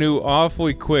 she knew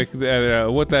awfully quick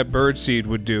that what that bird seed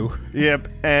would do. Yep,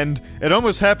 and it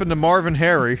almost happened to Marv and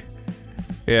Harry.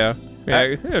 Yeah.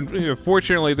 And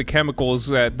fortunately, the chemicals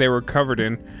that they were covered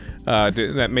in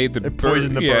that made the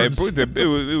poisoned the birds.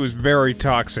 It was very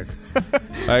toxic.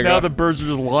 Like, now the birds are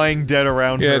just lying dead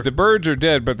around her. Yeah, the birds are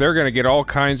dead, but they're gonna get all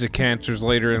kinds of cancers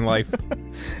later in life.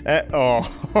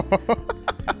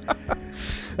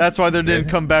 That's why they didn't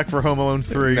come back for Home Alone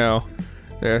 3. No.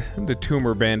 The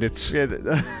tumor bandits. Yeah,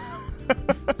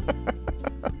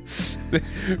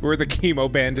 We're the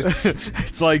chemo bandits.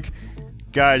 It's like,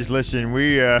 guys, listen,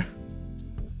 we're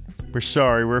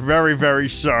sorry. We're very, very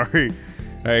sorry.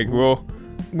 Like, we'll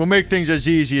make things as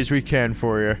easy as we can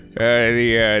for you.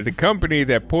 The company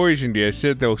that poisoned you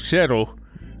said they'll settle,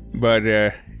 but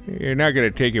you're not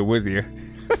gonna take it with you.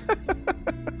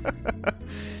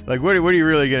 Like, what are you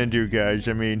really gonna do, guys?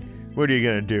 I mean, what are you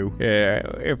gonna do?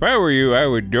 If I were you, I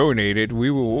would donate it.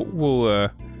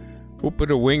 We'll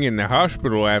put a wing in the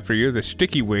hospital after you, the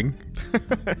sticky wing.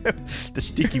 The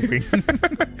sticky wing.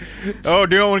 Oh,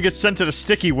 do you don't want to get sent to the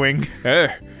sticky wing?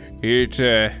 You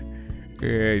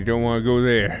don't want to go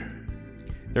there.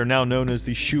 They're now known as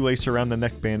the shoelace around the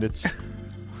neck bandits.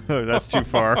 Oh, that's too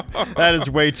far. That is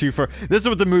way too far. This is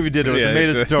what the movie did to us. It made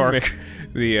us dark.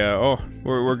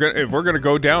 We're gonna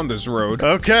go down this road.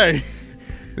 Okay.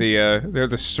 They're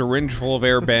the syringe full of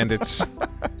air bandits.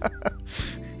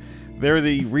 They're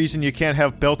the reason you can't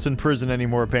have belts in prison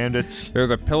anymore, bandits. They're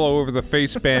the pillow over the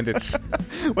face bandits.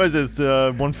 What is this?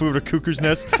 One Flew Over the Cuckoo's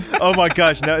Nest? Oh my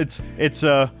gosh! Now it's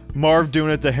Marv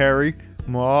doing it to Harry.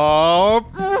 Marv.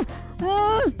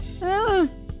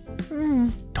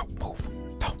 Don't move.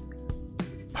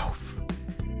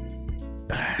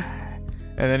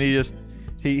 And then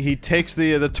he takes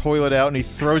the toilet out and he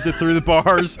throws it through the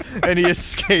bars and he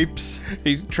escapes.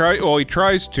 He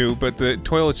tries to, but the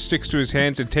toilet sticks to his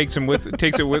hands and takes him with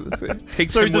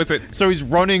it. So he's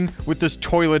running with this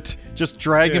toilet, just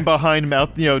dragging behind him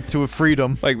out, to a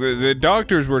freedom. Like the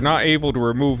doctors were not able to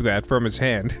remove that from his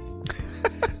hand.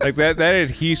 Like that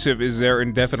adhesive is there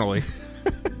indefinitely.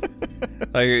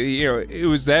 Like, it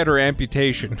was that or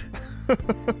amputation.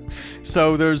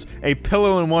 So there's a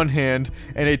pillow in one hand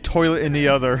and a toilet in the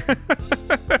other.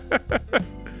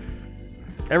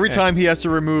 Every time he has to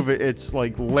remove it, it's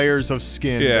like layers of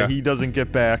skin that he doesn't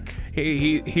get back.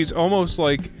 He's almost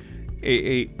like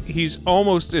he's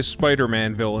almost a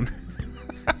Spider-Man villain.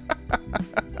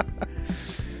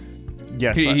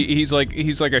 Yes, he's like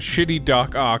a shitty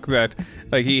Doc Ock that,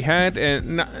 like, he had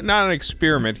not an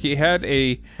experiment. He had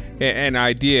an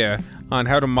idea on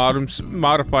how to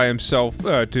modify himself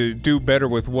to do better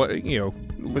with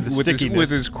with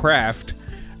his craft,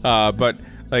 but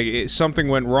like something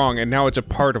went wrong and now it's a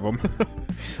part of him.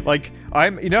 Like,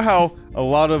 you know how a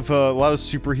lot of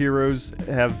superheroes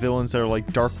have villains that are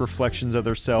like dark reflections of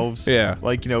themselves. Yeah.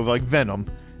 Like like Venom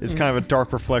is kind of a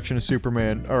dark reflection of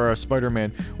Superman or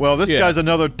Spider-Man. Well, this guy's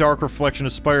another dark reflection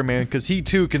of Spider-Man because he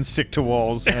too can stick to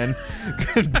walls and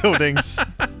buildings.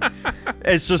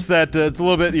 It's just that it's a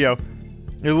little bit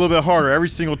a little bit harder every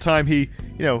single time he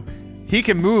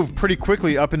can move pretty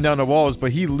quickly up and down the walls,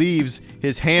 but he leaves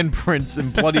his handprints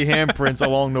and bloody handprints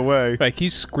along the way. Like,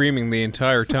 he's screaming the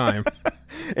entire time.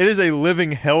 It is a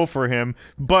living hell for him,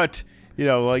 but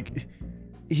like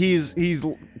he's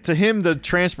to him the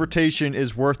transportation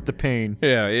is worth the pain.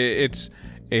 Yeah, it's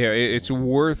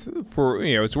worth it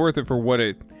for what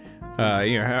it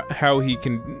how he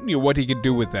can what he can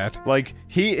do with that. Like,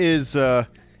 he is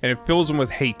and it fills him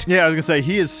with hate. Yeah, I was gonna say,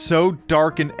 he is so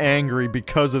dark and angry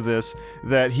because of this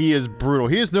that he is brutal.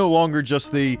 He is no longer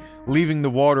just the leaving the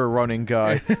water running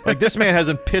guy. Like, this man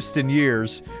hasn't pissed in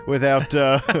years without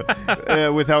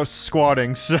without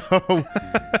squatting. So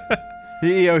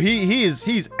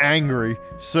he's angry.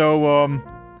 So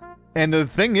and the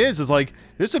thing is like,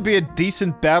 this would be a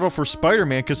decent battle for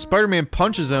Spider-Man because Spider-Man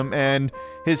punches him and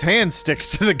his hand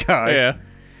sticks to the guy. Yeah.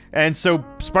 And so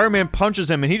Spider-Man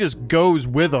punches him, and he just goes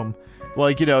with him.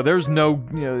 Like, there's no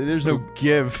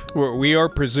give. We are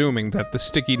presuming that the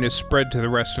stickiness spread to the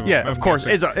rest of them. Yeah, of course.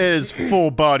 It is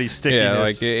full body stickiness. Yeah,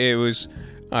 like it was,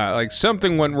 like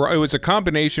something went wrong. It was a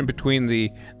combination between the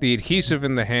adhesive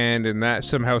in the hand and that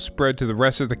somehow spread to the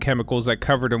rest of the chemicals that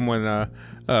covered him when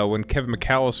Kevin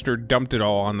McAllister dumped it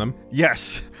all on them.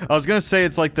 Yes, I was gonna say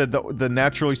it's like the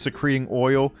naturally secreting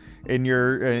oil in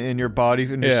your body,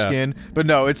 in your skin, but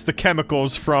no, it's the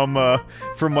chemicals from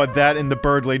what that and the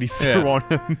bird lady threw on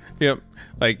him. Yep,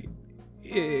 like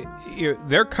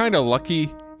they're kind of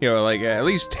lucky, like at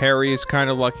least Harry is kind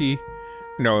of lucky.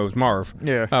 No, it was Marv.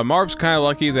 Yeah, Marv's kind of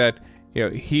lucky that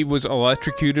he was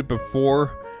electrocuted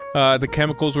before the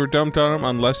chemicals were dumped on him,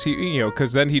 unless he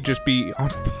because then he'd just be on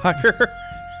fire.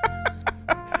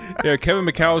 Kevin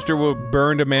McAllister will have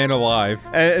burned a man alive.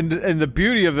 And the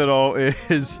beauty of it all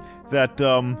is that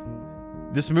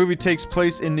this movie takes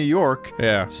place in New York.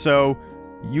 Yeah. So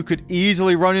you could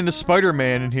easily run into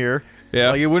Spider-Man in here.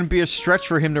 Yeah. Like, it wouldn't be a stretch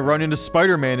for him to run into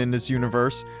Spider-Man in this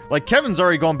universe. Like, Kevin's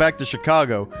already gone back to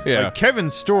Chicago. Yeah. Like,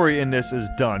 Kevin's story in this is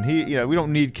done. We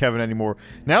don't need Kevin anymore.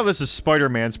 Now this is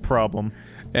Spider-Man's problem.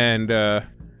 And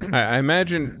I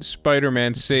imagine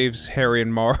Spider-Man saves Harry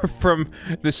and Marv from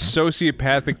this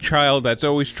sociopathic child that's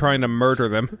always trying to murder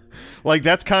them. Like,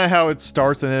 that's kind of how it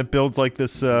starts, and then it builds like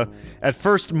this, at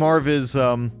first Marv is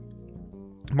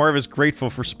grateful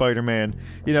for Spider-Man.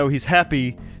 He's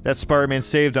happy that Spider-Man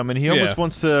saved him, and he almost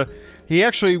wants to... He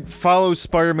actually follows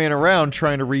Spider-Man around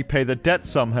trying to repay the debt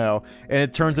somehow, and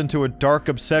it turns into a dark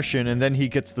obsession, and then he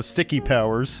gets the sticky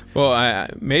powers. Well,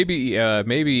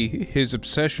 maybe his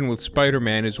obsession with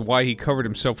Spider-Man is why he covered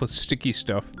himself with sticky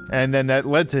stuff. And then that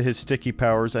led to his sticky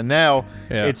powers, and now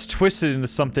it's twisted into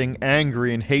something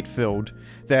angry and hate-filled,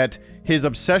 that his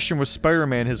obsession with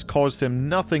Spider-Man has caused him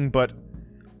nothing but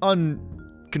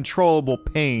uncontrollable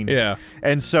pain. Yeah.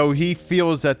 And so he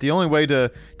feels that the only way to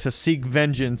seek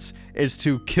vengeance is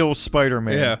to kill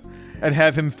Spider-Man. Yeah. And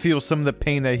have him feel some of the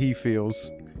pain that he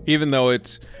feels. Even though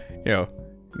it's,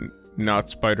 not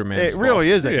Spider-Man's It really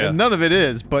fault. isn't. Yeah. None of it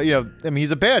is. But,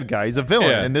 he's a bad guy. He's a villain.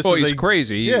 Yeah. And he's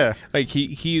crazy. Yeah.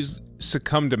 He's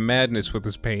succumbed to madness with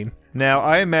his pain. Now,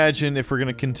 I imagine if we're going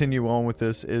to continue on with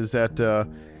this, is that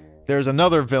there's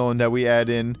another villain that we add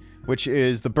in, which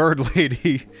is the bird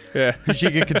lady. Yeah.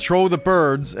 She can control the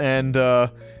birds, and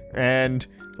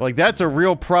like, that's a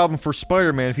real problem for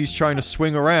Spider-Man if he's trying to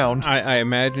swing around. I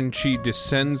imagine she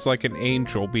descends like an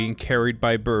angel being carried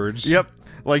by birds. Yep.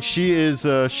 Like, she is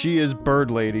bird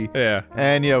lady. Yeah.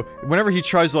 And, whenever he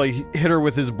tries to, like, hit her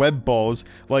with his web balls,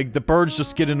 like, the birds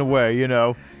just get in the way,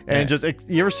 And just,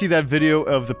 you ever see that video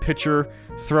of the pitcher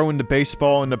throwing the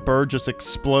baseball and the bird just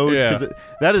explodes? Yeah. Because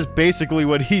that is basically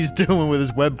what he's doing with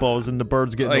his web balls, and the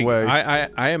birds get in the way.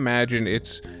 I imagine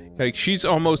it's... Like, she's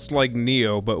almost like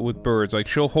Neo, but with birds. Like,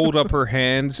 she'll hold up her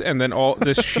hands, and then all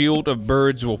this shield of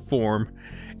birds will form.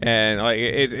 And, like,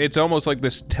 it's almost like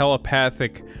this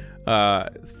telepathic...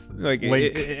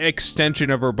 extension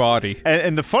of her body.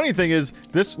 And the funny thing is,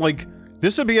 this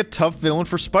would be a tough villain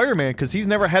for Spider-Man, because he's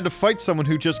never had to fight someone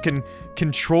who just can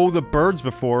control the birds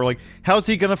before. Like, how's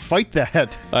he gonna fight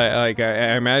that? I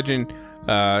imagine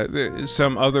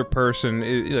some other person,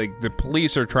 like the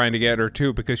police are trying to get her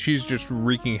too, because she's just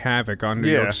wreaking havoc on New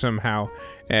York somehow.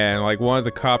 And like one of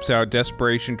the cops out of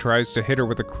desperation tries to hit her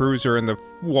with a cruiser, and the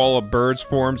wall of birds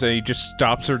forms, and he just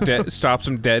stops her stops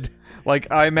him dead.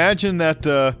 Like, I imagine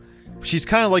that she's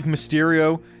kind of like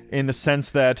Mysterio in the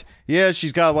sense that,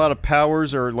 she's got a lot of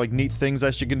powers or like neat things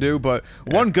that she can do, but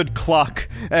one good clock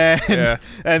and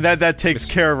that takes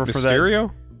care of her for that.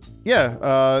 Mysterio?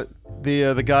 Yeah,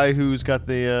 the guy who's got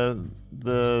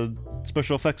the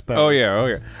special effects power. Oh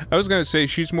yeah. I was gonna say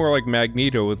she's more like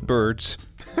Magneto with birds.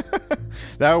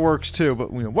 That works too,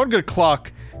 but one good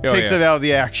clock takes it out of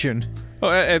the action.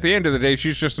 Well, at the end of the day,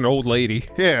 she's just an old lady.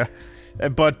 Yeah,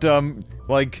 but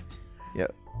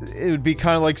it would be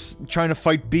kind of like trying to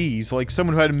fight bees, like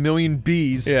someone who had 1 million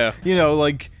bees. Yeah. You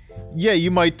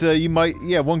might,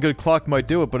 one good clock might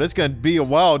do it, but it's gonna be a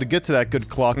while to get to that good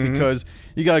clock because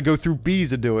you gotta go through bees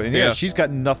to do it. And she's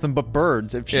got nothing but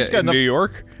birds. If she's got enough, New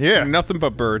York, nothing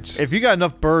but birds. If you got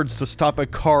enough birds to stop a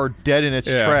car dead in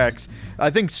its tracks, I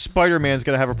think Spider-Man's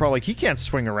gonna have a problem. Like, he can't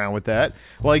swing around with that.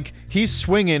 Like, he's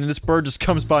swinging, and this bird just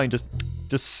comes by and just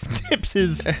snips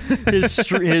his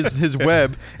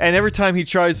web, and every time he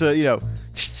tries to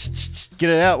get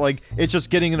it out, like, it's just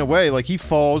getting in the way. Like, he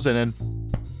falls, and then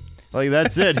like,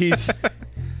 that's it.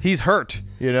 He's hurt,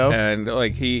 and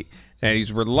like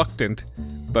he's reluctant,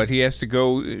 but he has to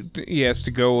go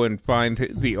and find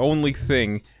the only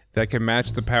thing that can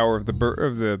match the power of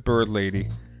the bird lady,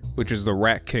 which is the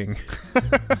Rat King.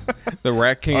 The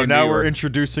Rat King. Oh, of now New we're York.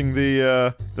 introducing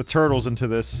the turtles into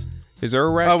this. Is there a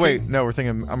Rat? Oh King? wait, no,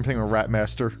 I'm thinking of Rat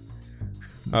Master.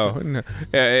 Oh, no.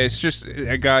 It's just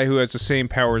a guy who has the same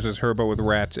powers as her, but with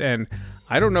rats. And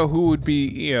I don't know who would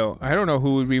be, I don't know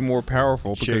who would be more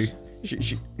powerful because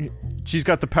she's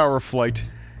got the power of flight.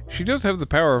 She does have the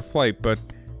power of flight, but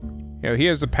he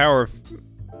has the power of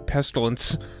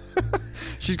pestilence.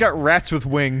 She's got rats with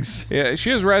wings. Yeah, she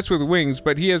has rats with wings,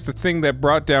 but he has the thing that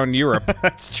brought down Europe.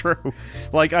 That's true.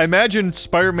 Like, I imagine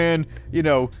Spider-Man,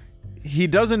 he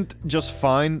doesn't just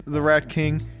find the Rat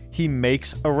King. He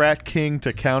makes a Rat King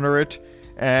to counter it,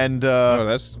 and oh,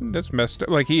 that's messed up.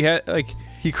 Like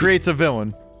he creates a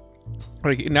villain.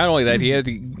 Like, not only that, he had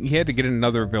to get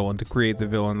another villain to create the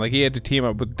villain. Like, he had to team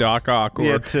up with Doc Ock, or he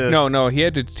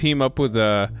had to team up with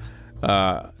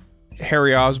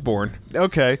Harry Osborn.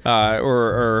 Okay.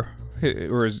 Or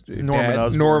his Norman dad,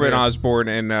 Osborn, Norman Osborn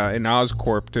in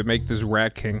Oscorp to make this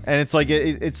Rat King. And it's like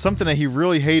it's something that he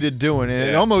really hated doing, and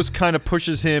it almost kind of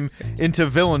pushes him into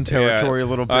villain territory a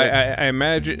little bit. I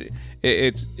imagine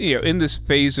it's in this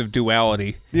phase of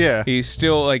duality. Yeah. He's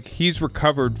still he's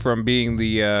recovered from being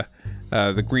the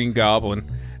Green Goblin,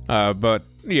 but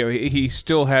he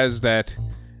still has that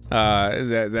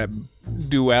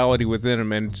duality within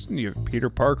him, and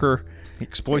Peter Parker. He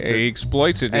exploits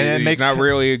it, and he's not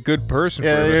really a good person.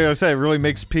 Yeah, like I said, it really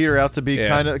makes Peter out to be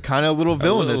kind of a little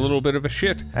villainous, a little bit of a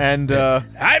shit. And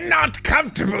I'm not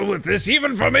comfortable with this,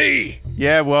 even for me.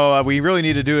 Yeah, well, we really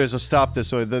need to do is to stop this.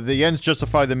 So the ends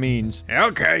justify the means.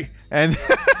 Okay. And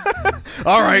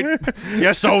all right,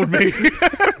 you sold me.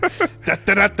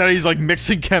 He's like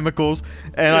mixing chemicals,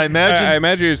 and I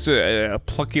imagine it's a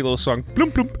plucky little song.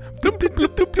 Bloom, bloom, bloom, bloom,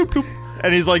 bloom, bloom, bloom, bloom.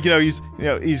 And he's like, he's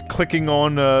clicking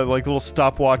on like little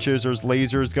stopwatches. There's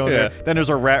lasers going there. Then there's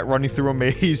a rat running through a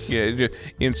maze. Yeah,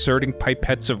 inserting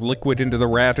pipettes of liquid into the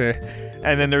rat.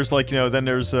 And then there's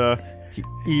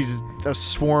he's a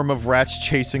swarm of rats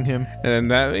chasing him.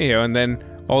 And then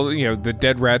all the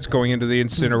dead rats going into the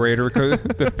incinerator,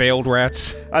 the failed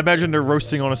rats. I imagine they're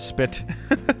roasting on a spit.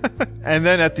 And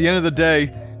then at the end of the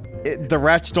day, the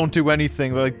rats don't do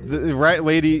anything. Like the rat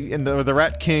lady and the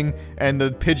rat king and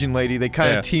the pigeon lady, they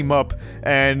kind of team up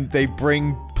and they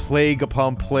bring plague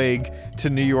upon plague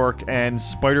to New York, and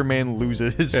Spider-Man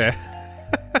loses. Yeah.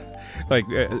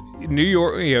 New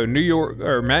York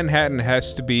or Manhattan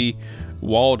has to be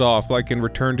walled off, like in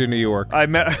Return to New York.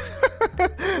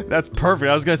 That's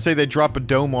perfect. I was gonna say they drop a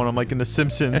dome on him, like in The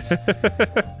Simpsons,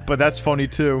 but that's funny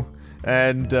too.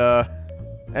 And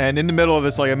in the middle of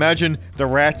this, imagine the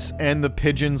rats and the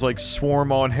pigeons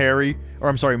swarm on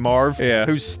Marv,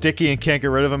 who's sticky and can't get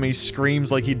rid of him. He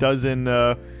screams like he does in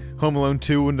Home Alone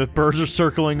 2 when the birds are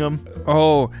circling him.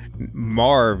 Oh,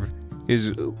 Marv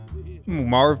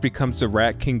becomes the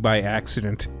Rat King by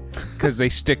accident because they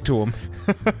stick to him.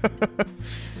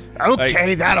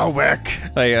 Okay, that'll work.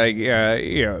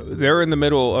 They're in the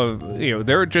middle of,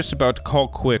 they're just about to call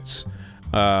quits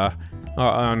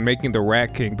on making the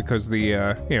Rat King because it's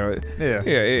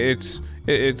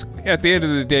at the end of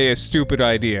the day a stupid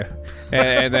idea,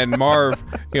 and then Marv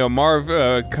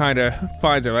kind of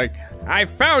finds it like, I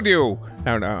found you.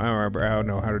 I don't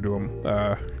know how to do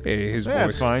his voice.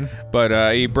 That's fine.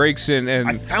 But he breaks in and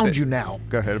I found you now.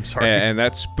 Go ahead. I'm sorry. And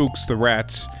that spooks the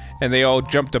rats, and they all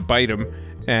jump to bite him,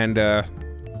 and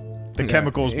the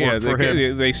chemicals work for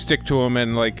him. They stick to him,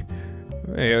 and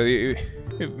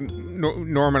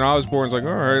Norman Osborn's like,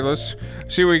 all right, let's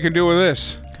see what we can do with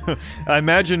this. I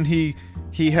imagine he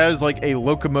has a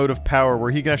locomotive power where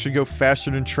he can actually go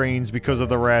faster than trains because of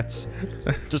the rats.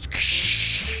 Just.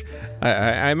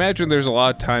 I imagine there's a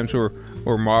lot of times where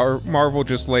Marv will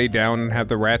just lay down and have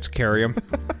the rats carry him.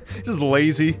 Just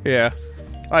lazy. Yeah.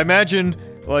 I imagine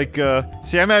I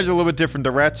imagine a little bit different.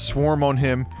 The rats swarm on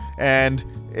him, and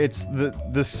it's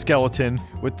the skeleton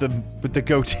with the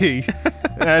goatee.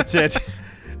 That's it.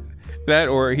 That,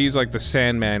 or he's like the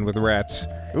Sandman with rats.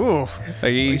 Ooh.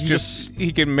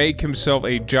 He can make himself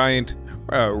a giant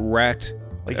rat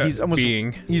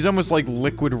being. He's almost like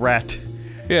Liquid Rat.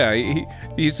 Yeah,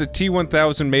 he's a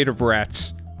T-1000 made of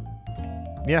rats.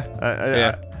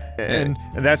 Yeah. And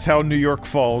that's how New York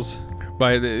falls.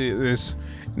 By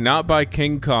not by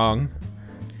King Kong,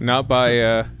 not by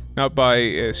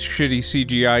shitty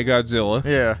CGI Godzilla.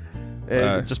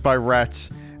 Yeah. Just by rats.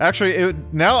 Actually,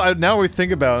 now we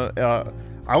think about it,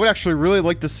 I would actually really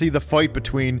like to see the fight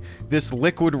between this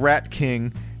Liquid Rat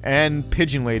King and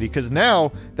Pigeon Lady, because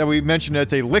now that we mentioned that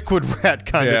it's a liquid rat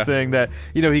kind of thing, that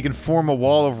he can form a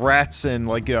wall of rats and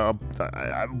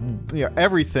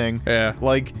everything. Yeah.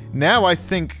 Now I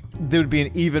think there would be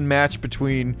an even match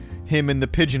between him and the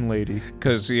pigeon lady.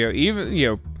 Because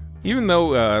even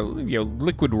though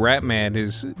Liquid Ratman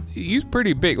he's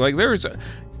pretty big. Like there's a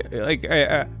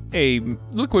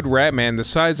Liquid Ratman the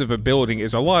size of a building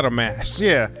is a lot of mass.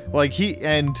 Yeah, like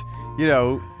it's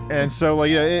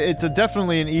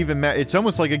definitely an even match. It's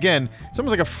almost like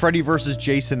a Freddy versus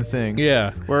Jason thing.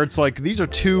 Yeah, where it's like these are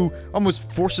two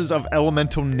almost forces of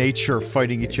elemental nature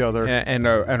fighting each other. And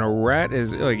a rat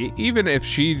is like, even if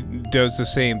she does the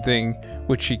same thing,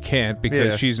 which she can't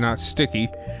because she's not sticky.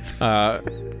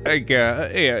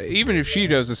 Even if she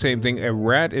does the same thing, a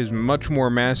rat is much more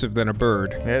massive than a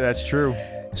bird. Yeah, that's true.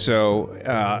 So,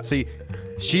 see,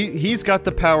 he's got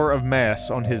the power of mass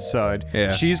on his side.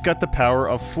 Yeah. She's got the power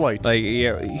of flight. Like,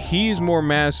 he's more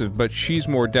massive, but she's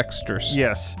more dexterous.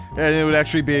 Yes, and it would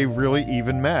actually be a really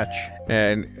even match.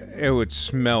 And it would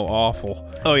smell awful.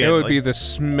 Oh yeah, it would be the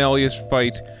smelliest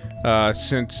fight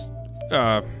since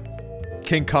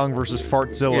King Kong versus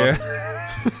Fartzilla. Yeah.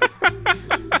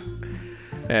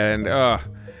 And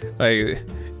like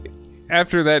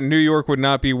after that, New York would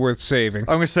not be worth saving.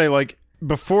 I'm gonna say, like,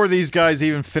 before these guys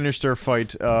even finished their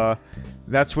fight,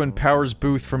 that's when Powers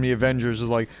Booth from the Avengers is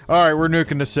like, "All right, we're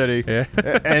nuking the city,"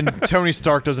 and Tony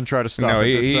Stark doesn't try to stop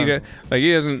it this time.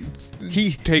 He doesn't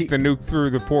take the nuke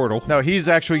through the portal. No, he's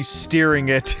actually steering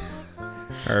it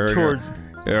towards.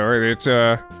 Yeah, right, it's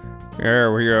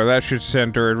there we go. That should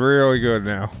center it really good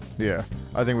now. Yeah,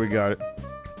 I think we got it.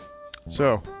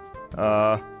 So,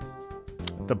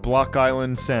 the Block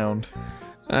Island sound.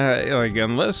 Like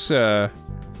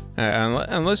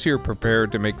unless you're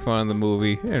prepared to make fun of the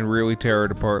movie and really tear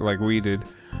it apart like we did,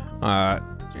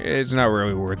 it's not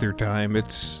really worth your time.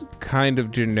 It's kind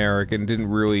of generic and didn't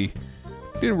really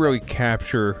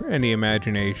capture any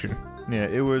imagination. Yeah,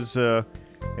 it was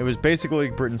basically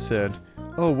like Britain said,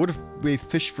 "Oh, what if we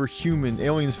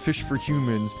aliens fish for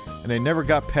humans," and they never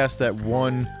got past that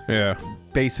one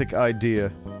basic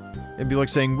idea. It'd be like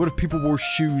saying, "What if people wore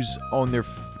shoes on their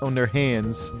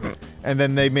hands?" And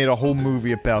then they made a whole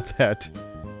movie about that.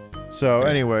 So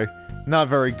anyway, not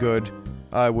very good.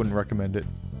 I wouldn't recommend it.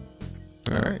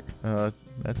 All right.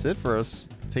 That's it for us.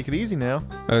 Take it easy now.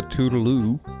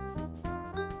 Toodaloo.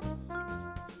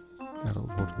 That'll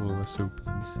hold a little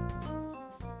SOPs.